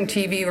 Screenwriters and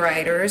TV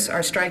writers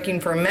are striking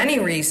for many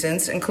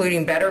reasons,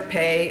 including better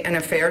pay and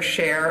a fair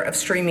share of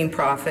streaming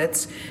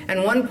profits.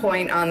 And one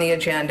point on the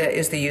agenda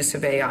is the use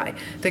of AI.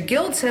 The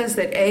Guild says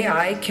that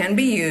AI can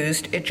be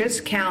used, it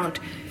just can't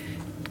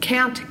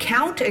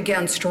count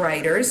against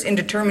writers in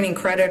determining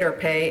credit or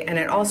pay, and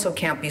it also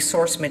can't be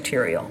source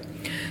material.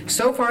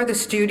 So far, the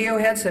studio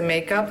heads that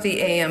make up the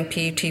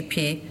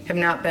AMPTP have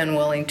not been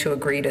willing to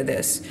agree to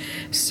this.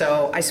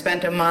 So I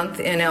spent a month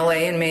in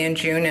LA in May and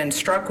June and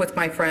struck with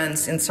my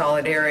friends in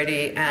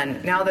solidarity,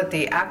 and now that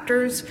the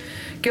Actors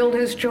Guild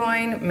has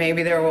joined,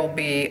 maybe there will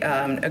be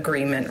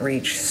agreement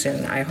reached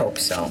soon. I hope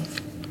so.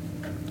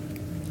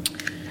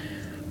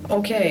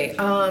 Okay,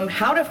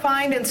 how to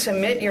find and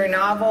submit your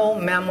novel,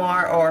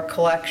 memoir, or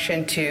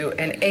collection to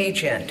an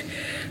agent.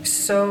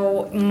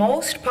 So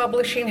most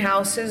publishing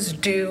houses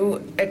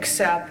do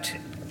accept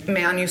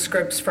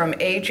manuscripts from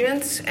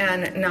agents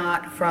and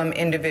not from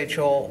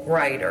individual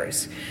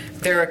writers.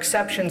 There are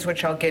exceptions,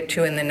 which I'll get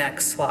to in the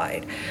next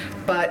slide.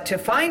 But to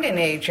find an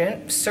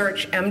agent,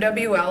 search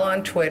MWL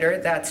on Twitter.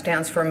 That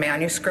stands for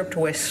Manuscript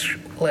Wish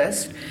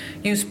List.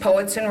 Use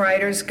Poets and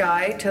Writers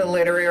Guide to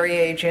Literary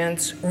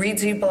Agents,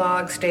 Reedsy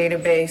Blogs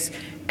database,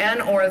 and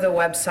or the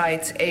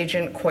website's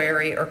Agent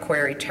Query or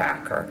Query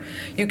Tracker.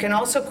 You can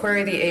also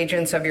query the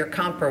agents of your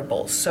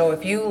comparables. So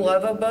if you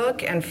love a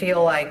book and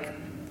feel like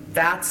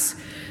that's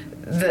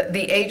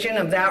the agent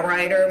of that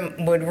writer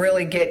would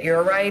really get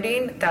your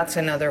writing, that's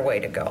another way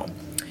to go.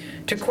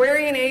 To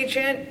query an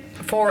agent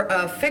for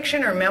a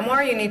fiction or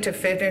memoir, you need to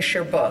finish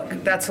your book.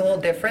 That's a little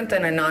different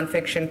than a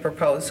nonfiction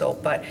proposal,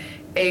 but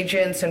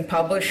agents and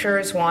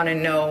publishers want to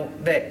know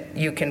that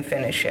you can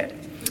finish it.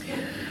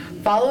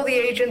 Follow the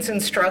agent's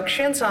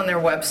instructions on their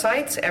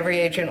websites. Every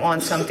agent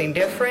wants something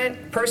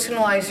different.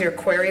 Personalize your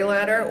query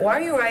letter. Why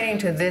are you writing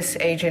to this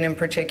agent in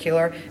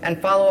particular? And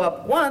follow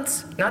up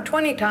once, not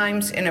 20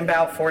 times, in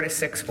about 4 to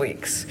 6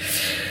 weeks.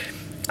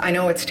 I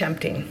know it's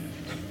tempting.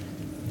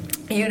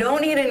 You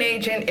don't need an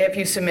agent if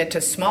you submit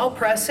to small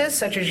presses,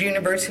 such as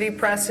university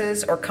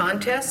presses or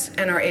contests,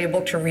 and are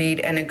able to read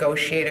and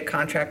negotiate a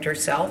contract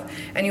yourself.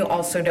 And you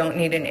also don't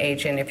need an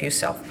agent if you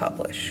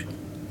self-publish.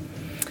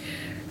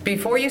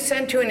 Before you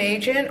send to an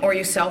agent or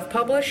you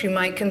self-publish, you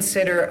might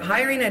consider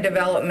hiring a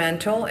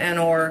developmental and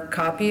or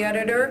copy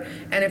editor.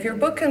 And if your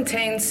book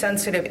contains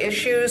sensitive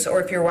issues,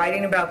 or if you're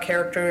writing about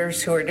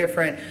characters who are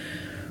different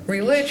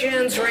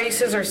religions,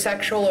 races, or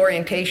sexual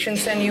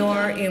orientations than you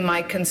are, you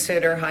might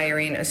consider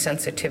hiring a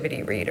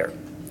sensitivity reader.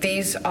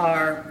 These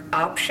are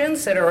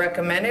options that are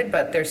recommended,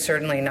 but they're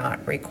certainly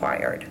not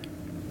required.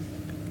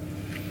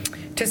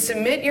 To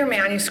submit your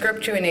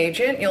manuscript to an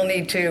agent, you'll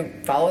need to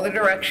follow the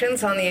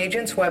directions on the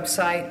agent's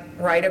website,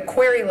 write a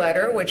query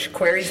letter, which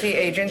queries the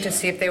agent to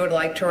see if they would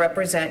like to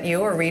represent you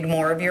or read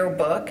more of your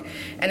book,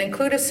 and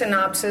include a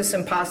synopsis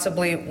and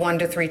possibly 1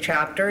 to 3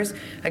 chapters.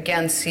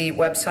 Again, see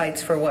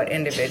websites for what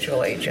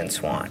individual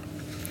agents want.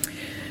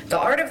 The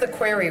art of the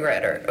query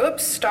letter.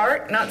 Oops,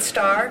 start, not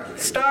star.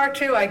 Star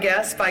too, I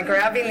guess, by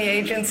grabbing the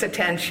agent's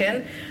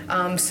attention.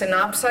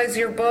 Synopsize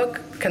your book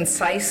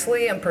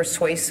concisely and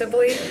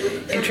persuasively.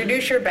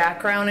 Introduce your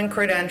background and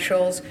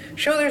credentials.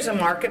 Show there's a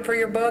market for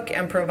your book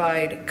and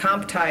provide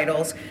comp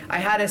titles. I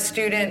had a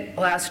student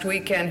last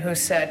weekend who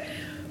said,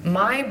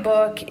 my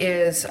book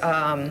is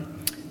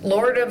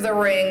Lord of the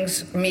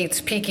Rings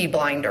meets Peaky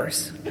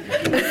Blinders.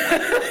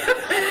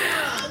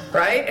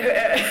 Right?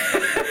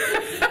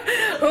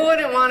 Who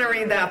wouldn't want to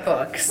read that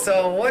book?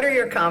 So what are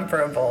your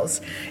comparables?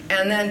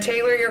 And then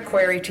tailor your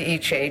query to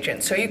each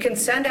agent. So you can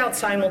send out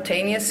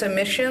simultaneous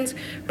submissions,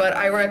 but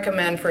I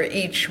recommend for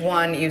each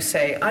one you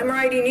say, I'm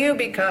writing you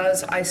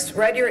because I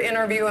read your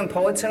interview in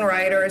Poets and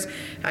Writers,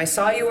 I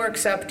saw you were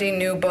accepting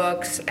new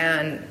books,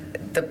 and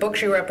the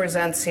books you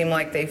represent seem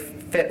like they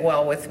fit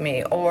well with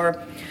me.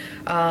 Or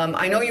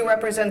I know you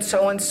represent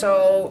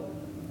so-and-so,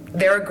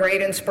 they're a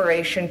great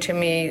inspiration to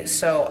me,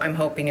 so I'm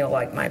hoping you'll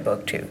like my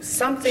book too.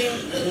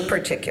 Something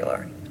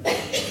particular.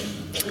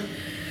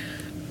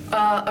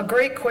 A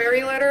great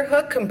query letter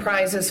hook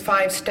comprises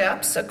 5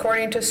 steps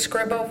according to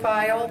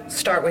Scribophile.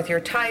 Start with your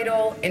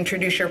title,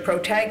 introduce your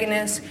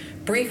protagonist,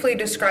 briefly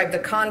describe the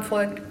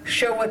conflict,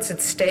 show what's at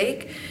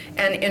stake,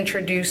 and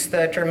introduce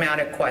the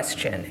dramatic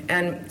question.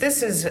 And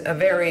this is a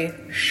very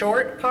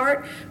short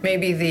part,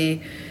 maybe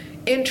the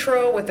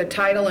intro with the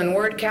title and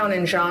word count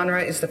and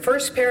genre is the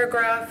first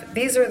paragraph.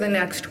 These are the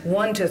next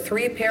 1 to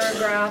 3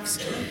 paragraphs.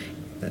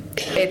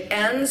 It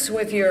ends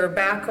with your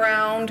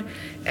background,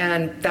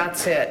 and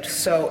that's it.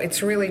 So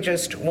it's really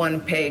just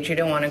 1 page. You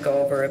don't want to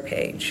go over a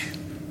page.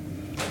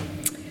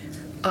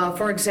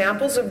 For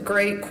examples of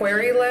great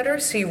query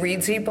letters, see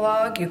Reedsy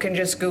blog. You can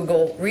just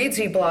Google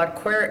Reedsy blog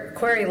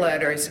query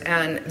letters,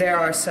 and there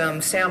are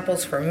some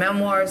samples for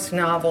memoirs,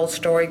 novels,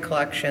 story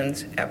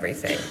collections,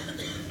 everything.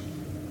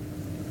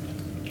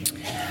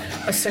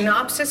 A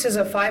synopsis is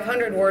a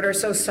 500-word or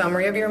so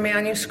summary of your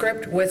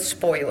manuscript with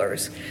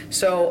spoilers.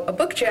 So a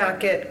book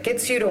jacket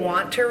gets you to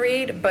want to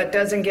read, but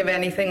doesn't give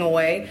anything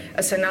away.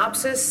 A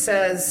synopsis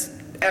says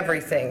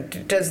everything.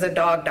 Does the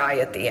dog die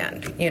at the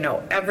end? You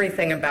know,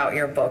 everything about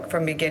your book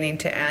from beginning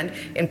to end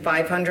in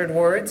 500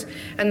 words.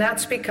 And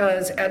that's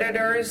because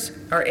editors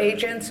or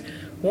agents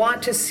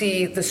want to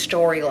see the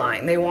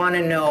storyline. They want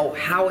to know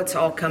how it's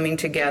all coming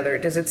together.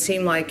 Does it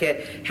seem like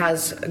it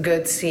has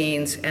good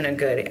scenes and a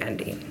good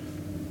ending?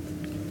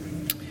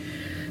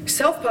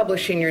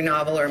 Self-publishing your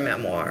novel or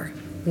memoir.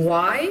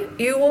 Why?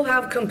 You will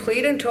have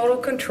complete and total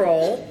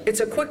control. It's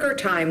a quicker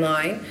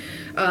timeline.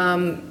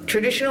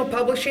 Traditional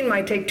publishing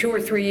might take 2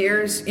 or 3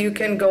 years. You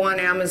can go on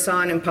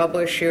Amazon and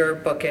publish your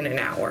book in an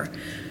hour.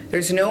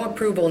 There's no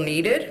approval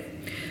needed.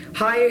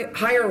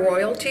 Higher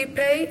royalty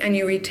pay, and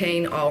you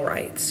retain all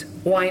rights.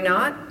 Why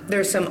not?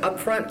 There's some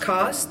upfront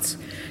costs.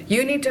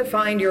 You need to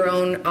find your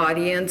own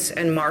audience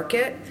and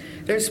market.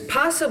 There's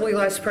possibly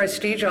less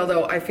prestige,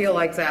 although I feel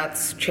like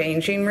that's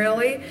changing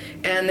really,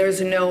 and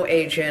there's no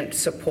agent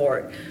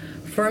support.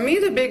 For me,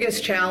 the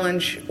biggest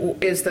challenge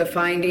is the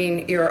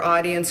finding your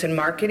audience and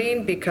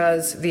marketing,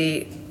 because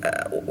the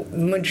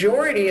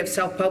majority of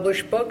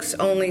self-published books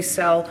only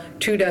sell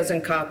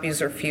 24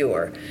 copies or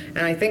fewer.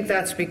 And I think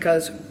that's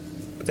because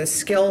the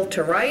skill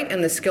to write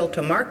and the skill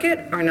to market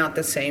are not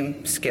the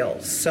same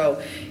skills.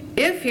 So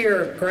if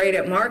you're great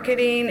at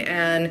marketing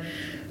and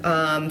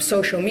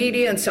social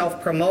media and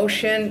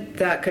self-promotion,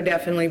 that could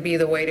definitely be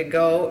the way to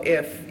go.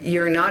 If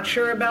you're not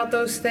sure about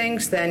those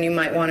things, then you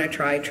might want to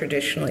try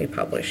traditionally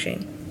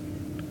publishing.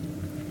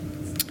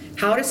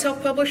 How to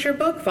self-publish your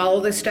book?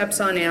 Follow the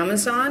steps on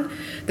Amazon.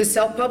 The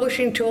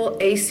self-publishing tool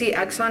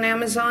ACX on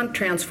Amazon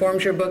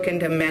transforms your book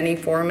into many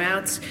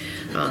formats,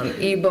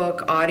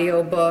 ebook,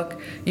 audiobook.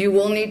 You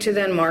will need to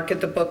then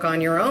market the book on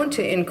your own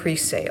to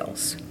increase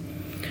sales.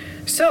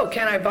 So,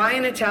 can I buy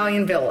an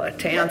Italian villa,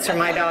 to answer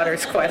my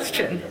daughter's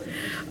question?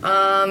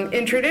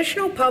 In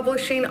traditional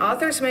publishing,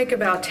 authors make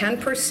about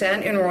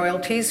 10% in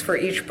royalties for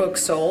each book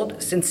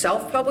sold. In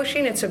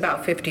self-publishing, it's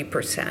about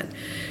 50%.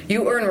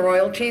 You earn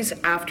royalties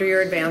after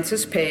your advance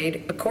is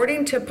paid.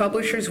 According to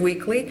Publishers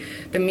Weekly,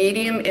 the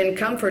median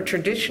income for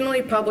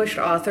traditionally published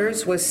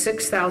authors was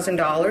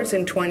 $6,000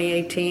 in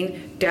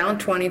 2018, down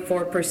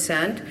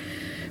 24%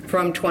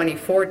 from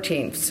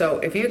 2014. So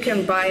if you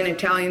can buy an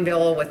Italian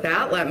villa with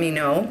that, let me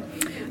know.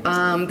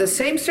 The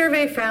same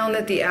survey found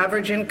that the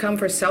average income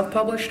for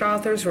self-published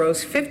authors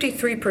rose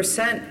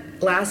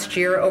 53% last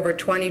year over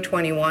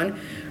 2021,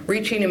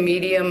 reaching a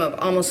median of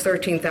almost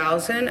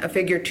 $13,000, a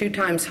figure 2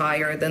 times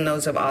higher than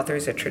those of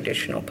authors at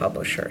traditional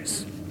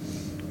publishers.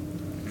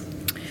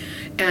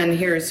 And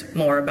here's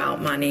more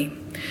about money.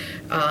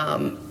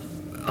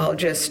 I'll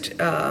just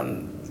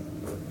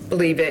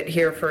leave it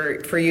here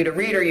for you to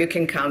read, or you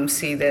can come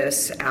see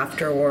this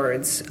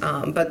afterwards.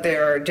 But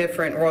there are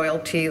different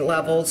royalty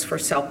levels for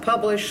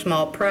self-published,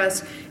 small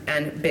press,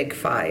 and big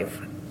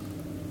 5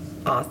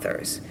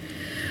 authors.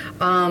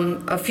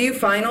 A few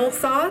final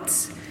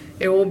thoughts.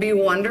 It will be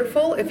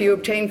wonderful if you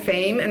obtain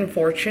fame and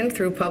fortune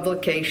through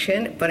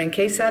publication, but in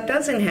case that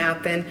doesn't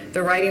happen,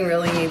 the writing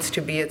really needs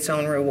to be its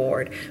own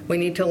reward. We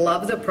need to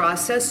love the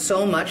process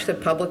so much that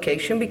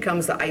publication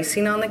becomes the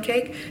icing on the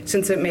cake,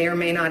 since it may or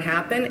may not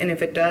happen, and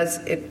if it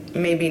does, it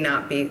maybe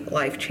not be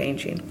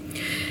life-changing.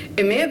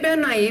 It may have been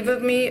naive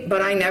of me,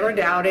 but I never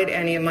doubted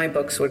any of my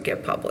books would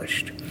get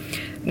published.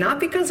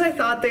 Not because I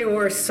thought they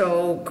were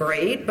so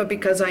great, but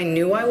because I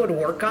knew I would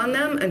work on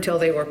them until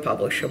they were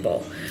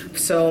publishable.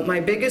 So my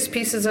biggest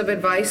pieces of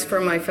advice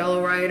for my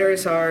fellow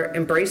writers are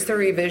embrace the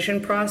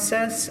revision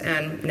process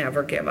and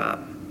never give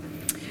up.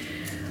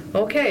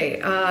 Okay,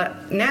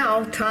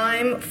 now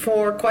time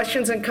for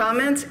questions and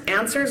comments.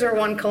 Answers are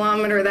 1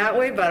 kilometer that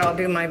way, but I'll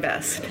do my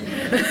best.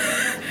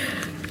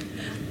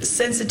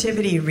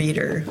 Sensitivity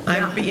reader.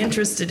 I'd be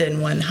interested in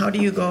one. How do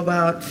you go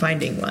about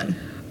finding one?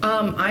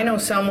 I know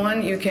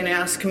someone, you can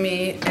ask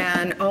me,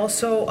 and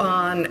also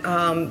on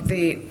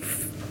the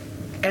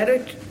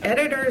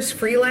Editors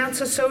Freelance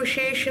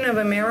Association of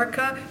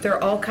America, there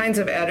are all kinds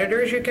of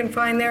editors you can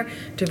find there,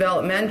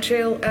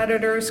 developmental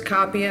editors,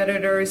 copy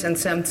editors, and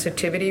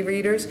sensitivity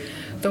readers.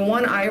 The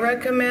one I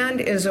recommend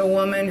is a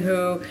woman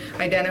who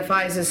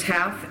identifies as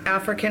half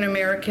African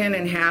American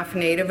and half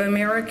Native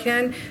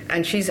American,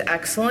 and she's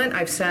excellent.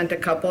 I've sent a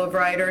couple of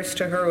writers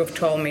to her who've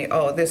told me,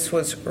 oh, this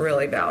was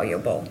really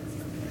valuable.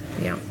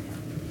 Yeah.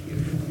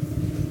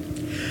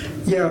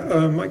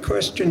 Yeah, my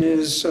question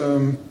is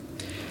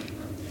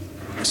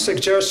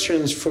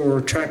suggestions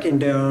for tracking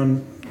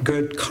down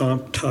good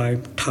comp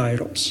type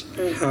titles.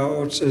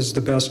 How is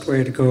the best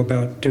way to go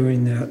about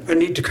doing that? I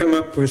need to come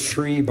up with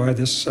 3 by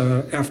this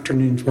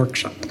afternoon's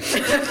workshop.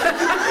 Wait,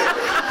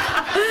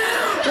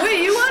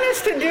 you want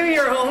us to do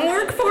your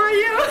homework for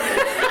you?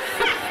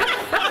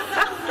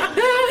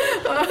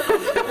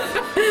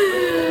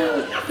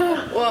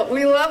 Well,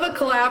 we love a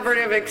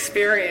collaborative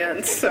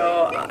experience,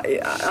 so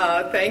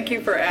thank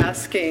you for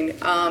asking.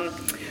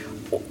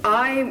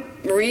 I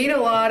read a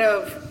lot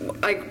of,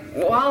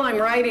 while I'm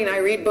writing, I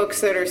read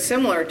books that are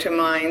similar to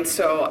mine,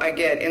 so I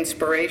get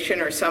inspiration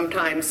or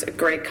sometimes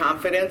great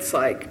confidence,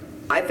 like,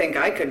 I think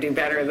I could do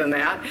better than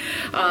that.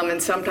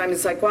 And sometimes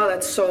it's like, wow,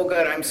 that's so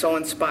good, I'm so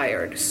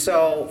inspired.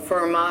 So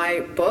for my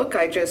book,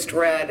 I just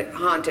read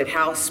haunted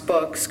house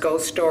books,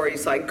 ghost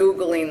stories, like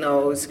Googling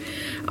those,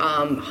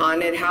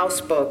 haunted house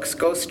books,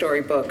 ghost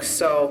story books.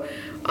 So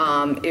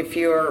if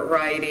you're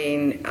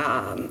writing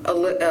a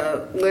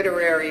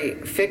literary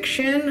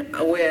fiction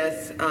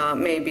with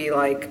maybe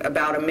like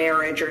about a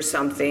marriage or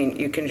something,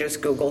 you can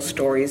just Google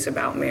stories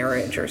about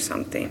marriage or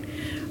something.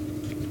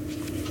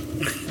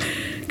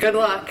 Good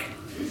luck.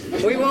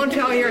 We won't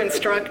tell your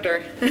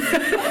instructor.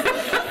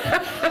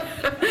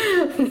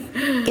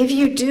 If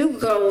you do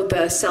go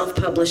the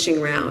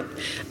self-publishing route,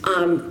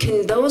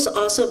 can those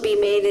also be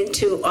made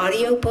into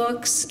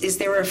audiobooks? Is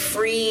there a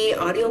free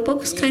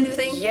audiobooks kind of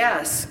thing?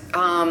 Yes,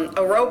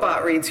 a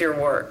robot reads your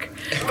work.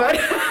 But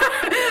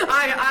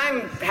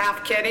I'm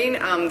half kidding.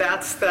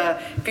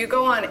 If you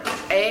go on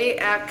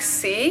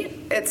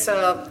AXC, it's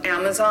a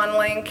Amazon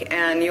link,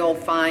 and you'll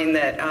find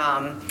that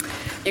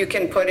you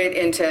can put it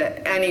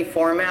into any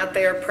format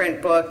there,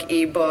 print book,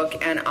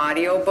 ebook, and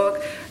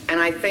audiobook. And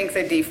I think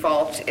the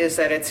default is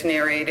that it's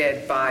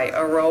narrated by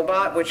a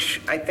robot, which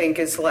I think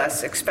is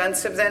less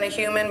expensive than a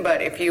human.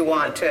 But if you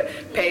want to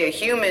pay a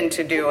human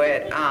to do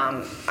it,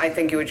 I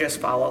think you would just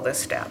follow the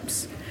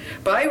steps.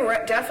 But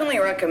I definitely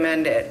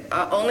recommend it.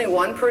 Only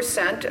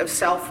 1% of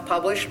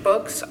self-published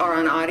books are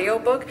on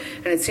audiobook,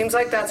 and it seems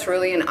like that's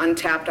really an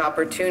untapped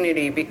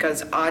opportunity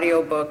because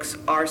audiobooks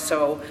are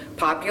so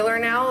popular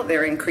now.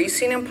 They're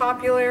increasing in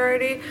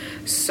popularity.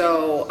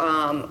 So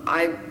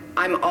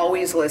I'm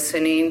always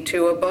listening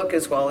to a book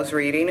as well as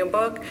reading a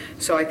book.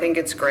 So I think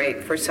it's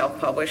great for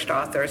self-published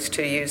authors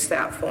to use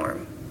that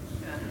form.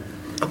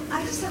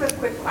 I just have a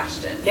quick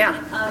question.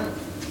 Yeah.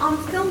 On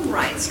film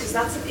rights, because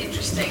that's an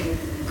interesting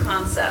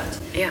concept.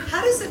 Yeah.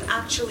 How does it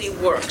actually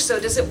work? So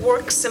does it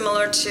work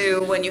similar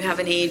to when you have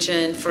an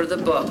agent for the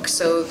book?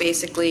 So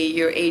basically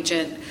your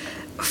agent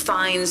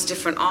finds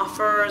different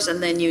offers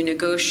and then you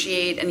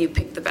negotiate and you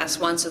pick the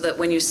best one so that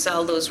when you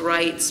sell those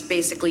rights,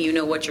 basically you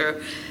know what you're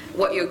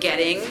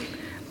getting?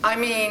 I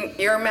mean,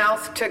 your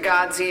mouth to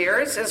God's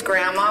ears, as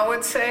Grandma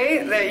would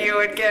say, that you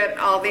would get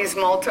all these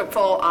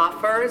multiple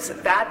offers.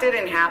 That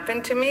didn't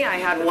happen to me. I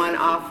had one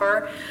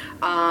offer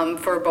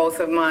for both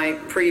of my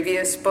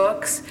previous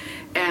books,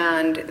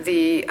 and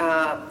the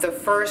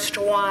first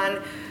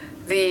one,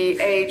 the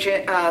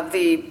agent,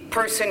 the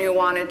person who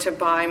wanted to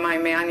buy my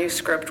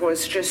manuscript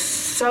was just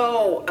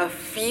so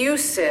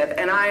effusive,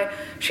 and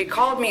she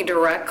called me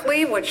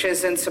directly, which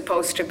isn't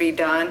supposed to be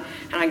done,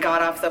 and I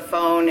got off the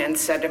phone and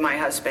said to my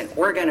husband,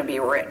 "We're going to be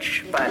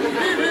rich." But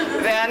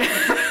then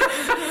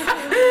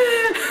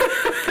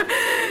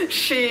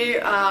she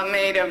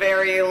made a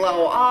very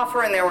low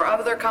offer, and there were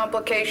other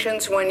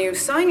complications. When you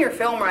sign your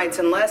film rights,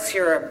 unless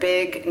you're a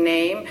big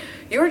name,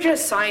 you're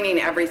just signing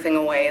everything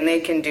away, and they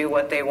can do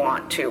what they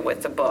want to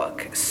with the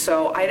book.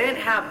 So I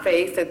didn't have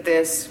faith that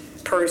this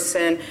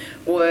person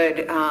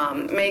would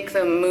make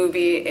the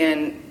movie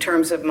in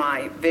terms of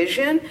my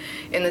vision.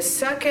 In the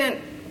second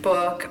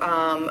book,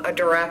 a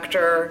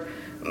director,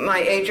 my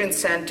agent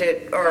sent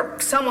it, or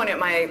someone at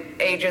my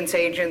agent's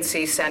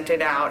agency sent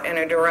it out, and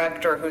a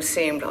director who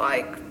seemed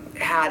like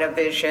had a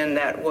vision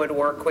that would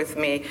work with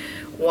me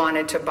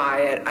wanted to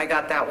buy it. I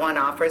got that one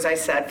offer, as I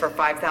said, for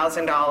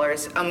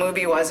 $5,000. A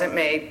movie wasn't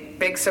made,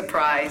 big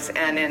surprise,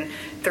 and in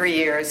 3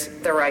 years,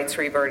 the rights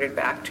reverted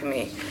back to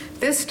me.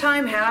 This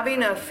time,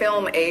 having a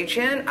film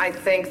agent, I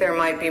think there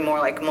might be more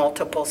like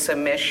multiple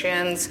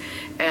submissions,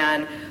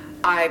 and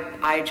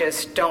I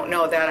just don't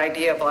know that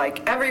idea of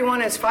like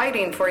everyone is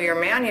fighting for your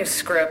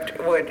manuscript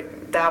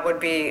that would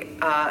be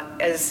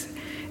as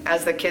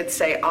the kids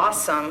say,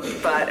 awesome,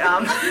 but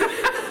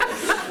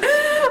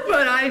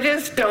but I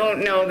just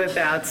don't know that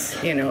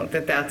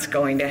that's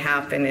going to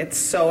happen. It's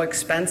so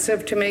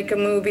expensive to make a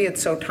movie.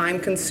 It's so time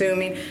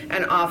consuming,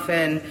 and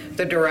often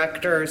the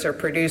directors or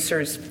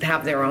producers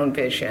have their own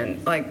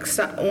vision. Like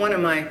one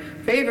of my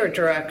favorite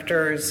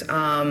directors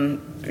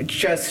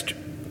just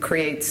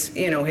creates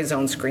his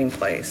own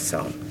screenplays.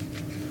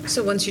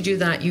 So once you do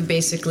that, you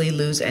basically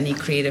lose any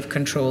creative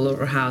control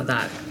over how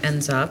that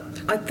ends up?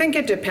 I think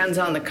it depends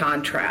on the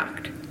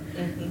contract.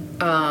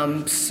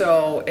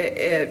 So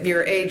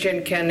your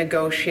agent can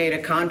negotiate a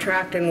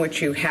contract in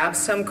which you have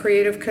some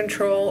creative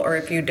control, or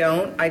if you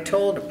don't. I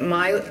told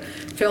my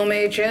film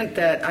agent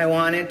that I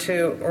wanted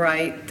to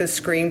write the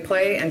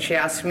screenplay, and she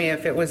asked me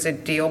if it was a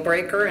deal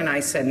breaker, and I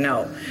said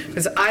no,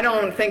 because I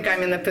don't think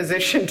I'm in the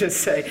position to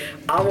say,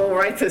 I will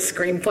write the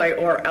screenplay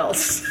or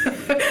else,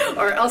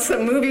 or else the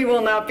movie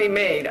will not be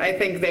made. I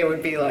think they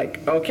would be like,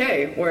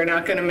 okay, we're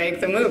not going to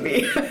make the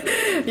movie.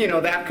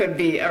 That could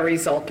be a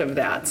result of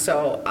that.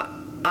 So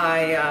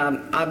I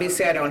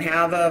obviously I don't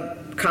have a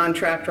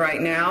contract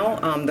right now.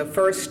 The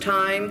first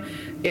time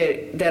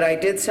that I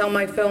did sell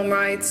my film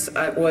rights,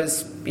 I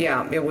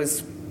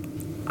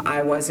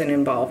wasn't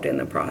involved in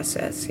the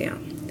process. Yeah.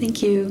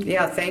 Thank you.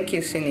 Yeah, thank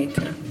you,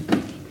 Sunita.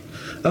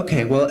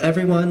 Okay, well,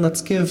 everyone,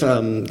 let's give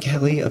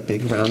Kelly a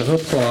big round of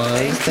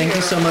applause. Thank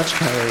you so much,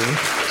 Kelly.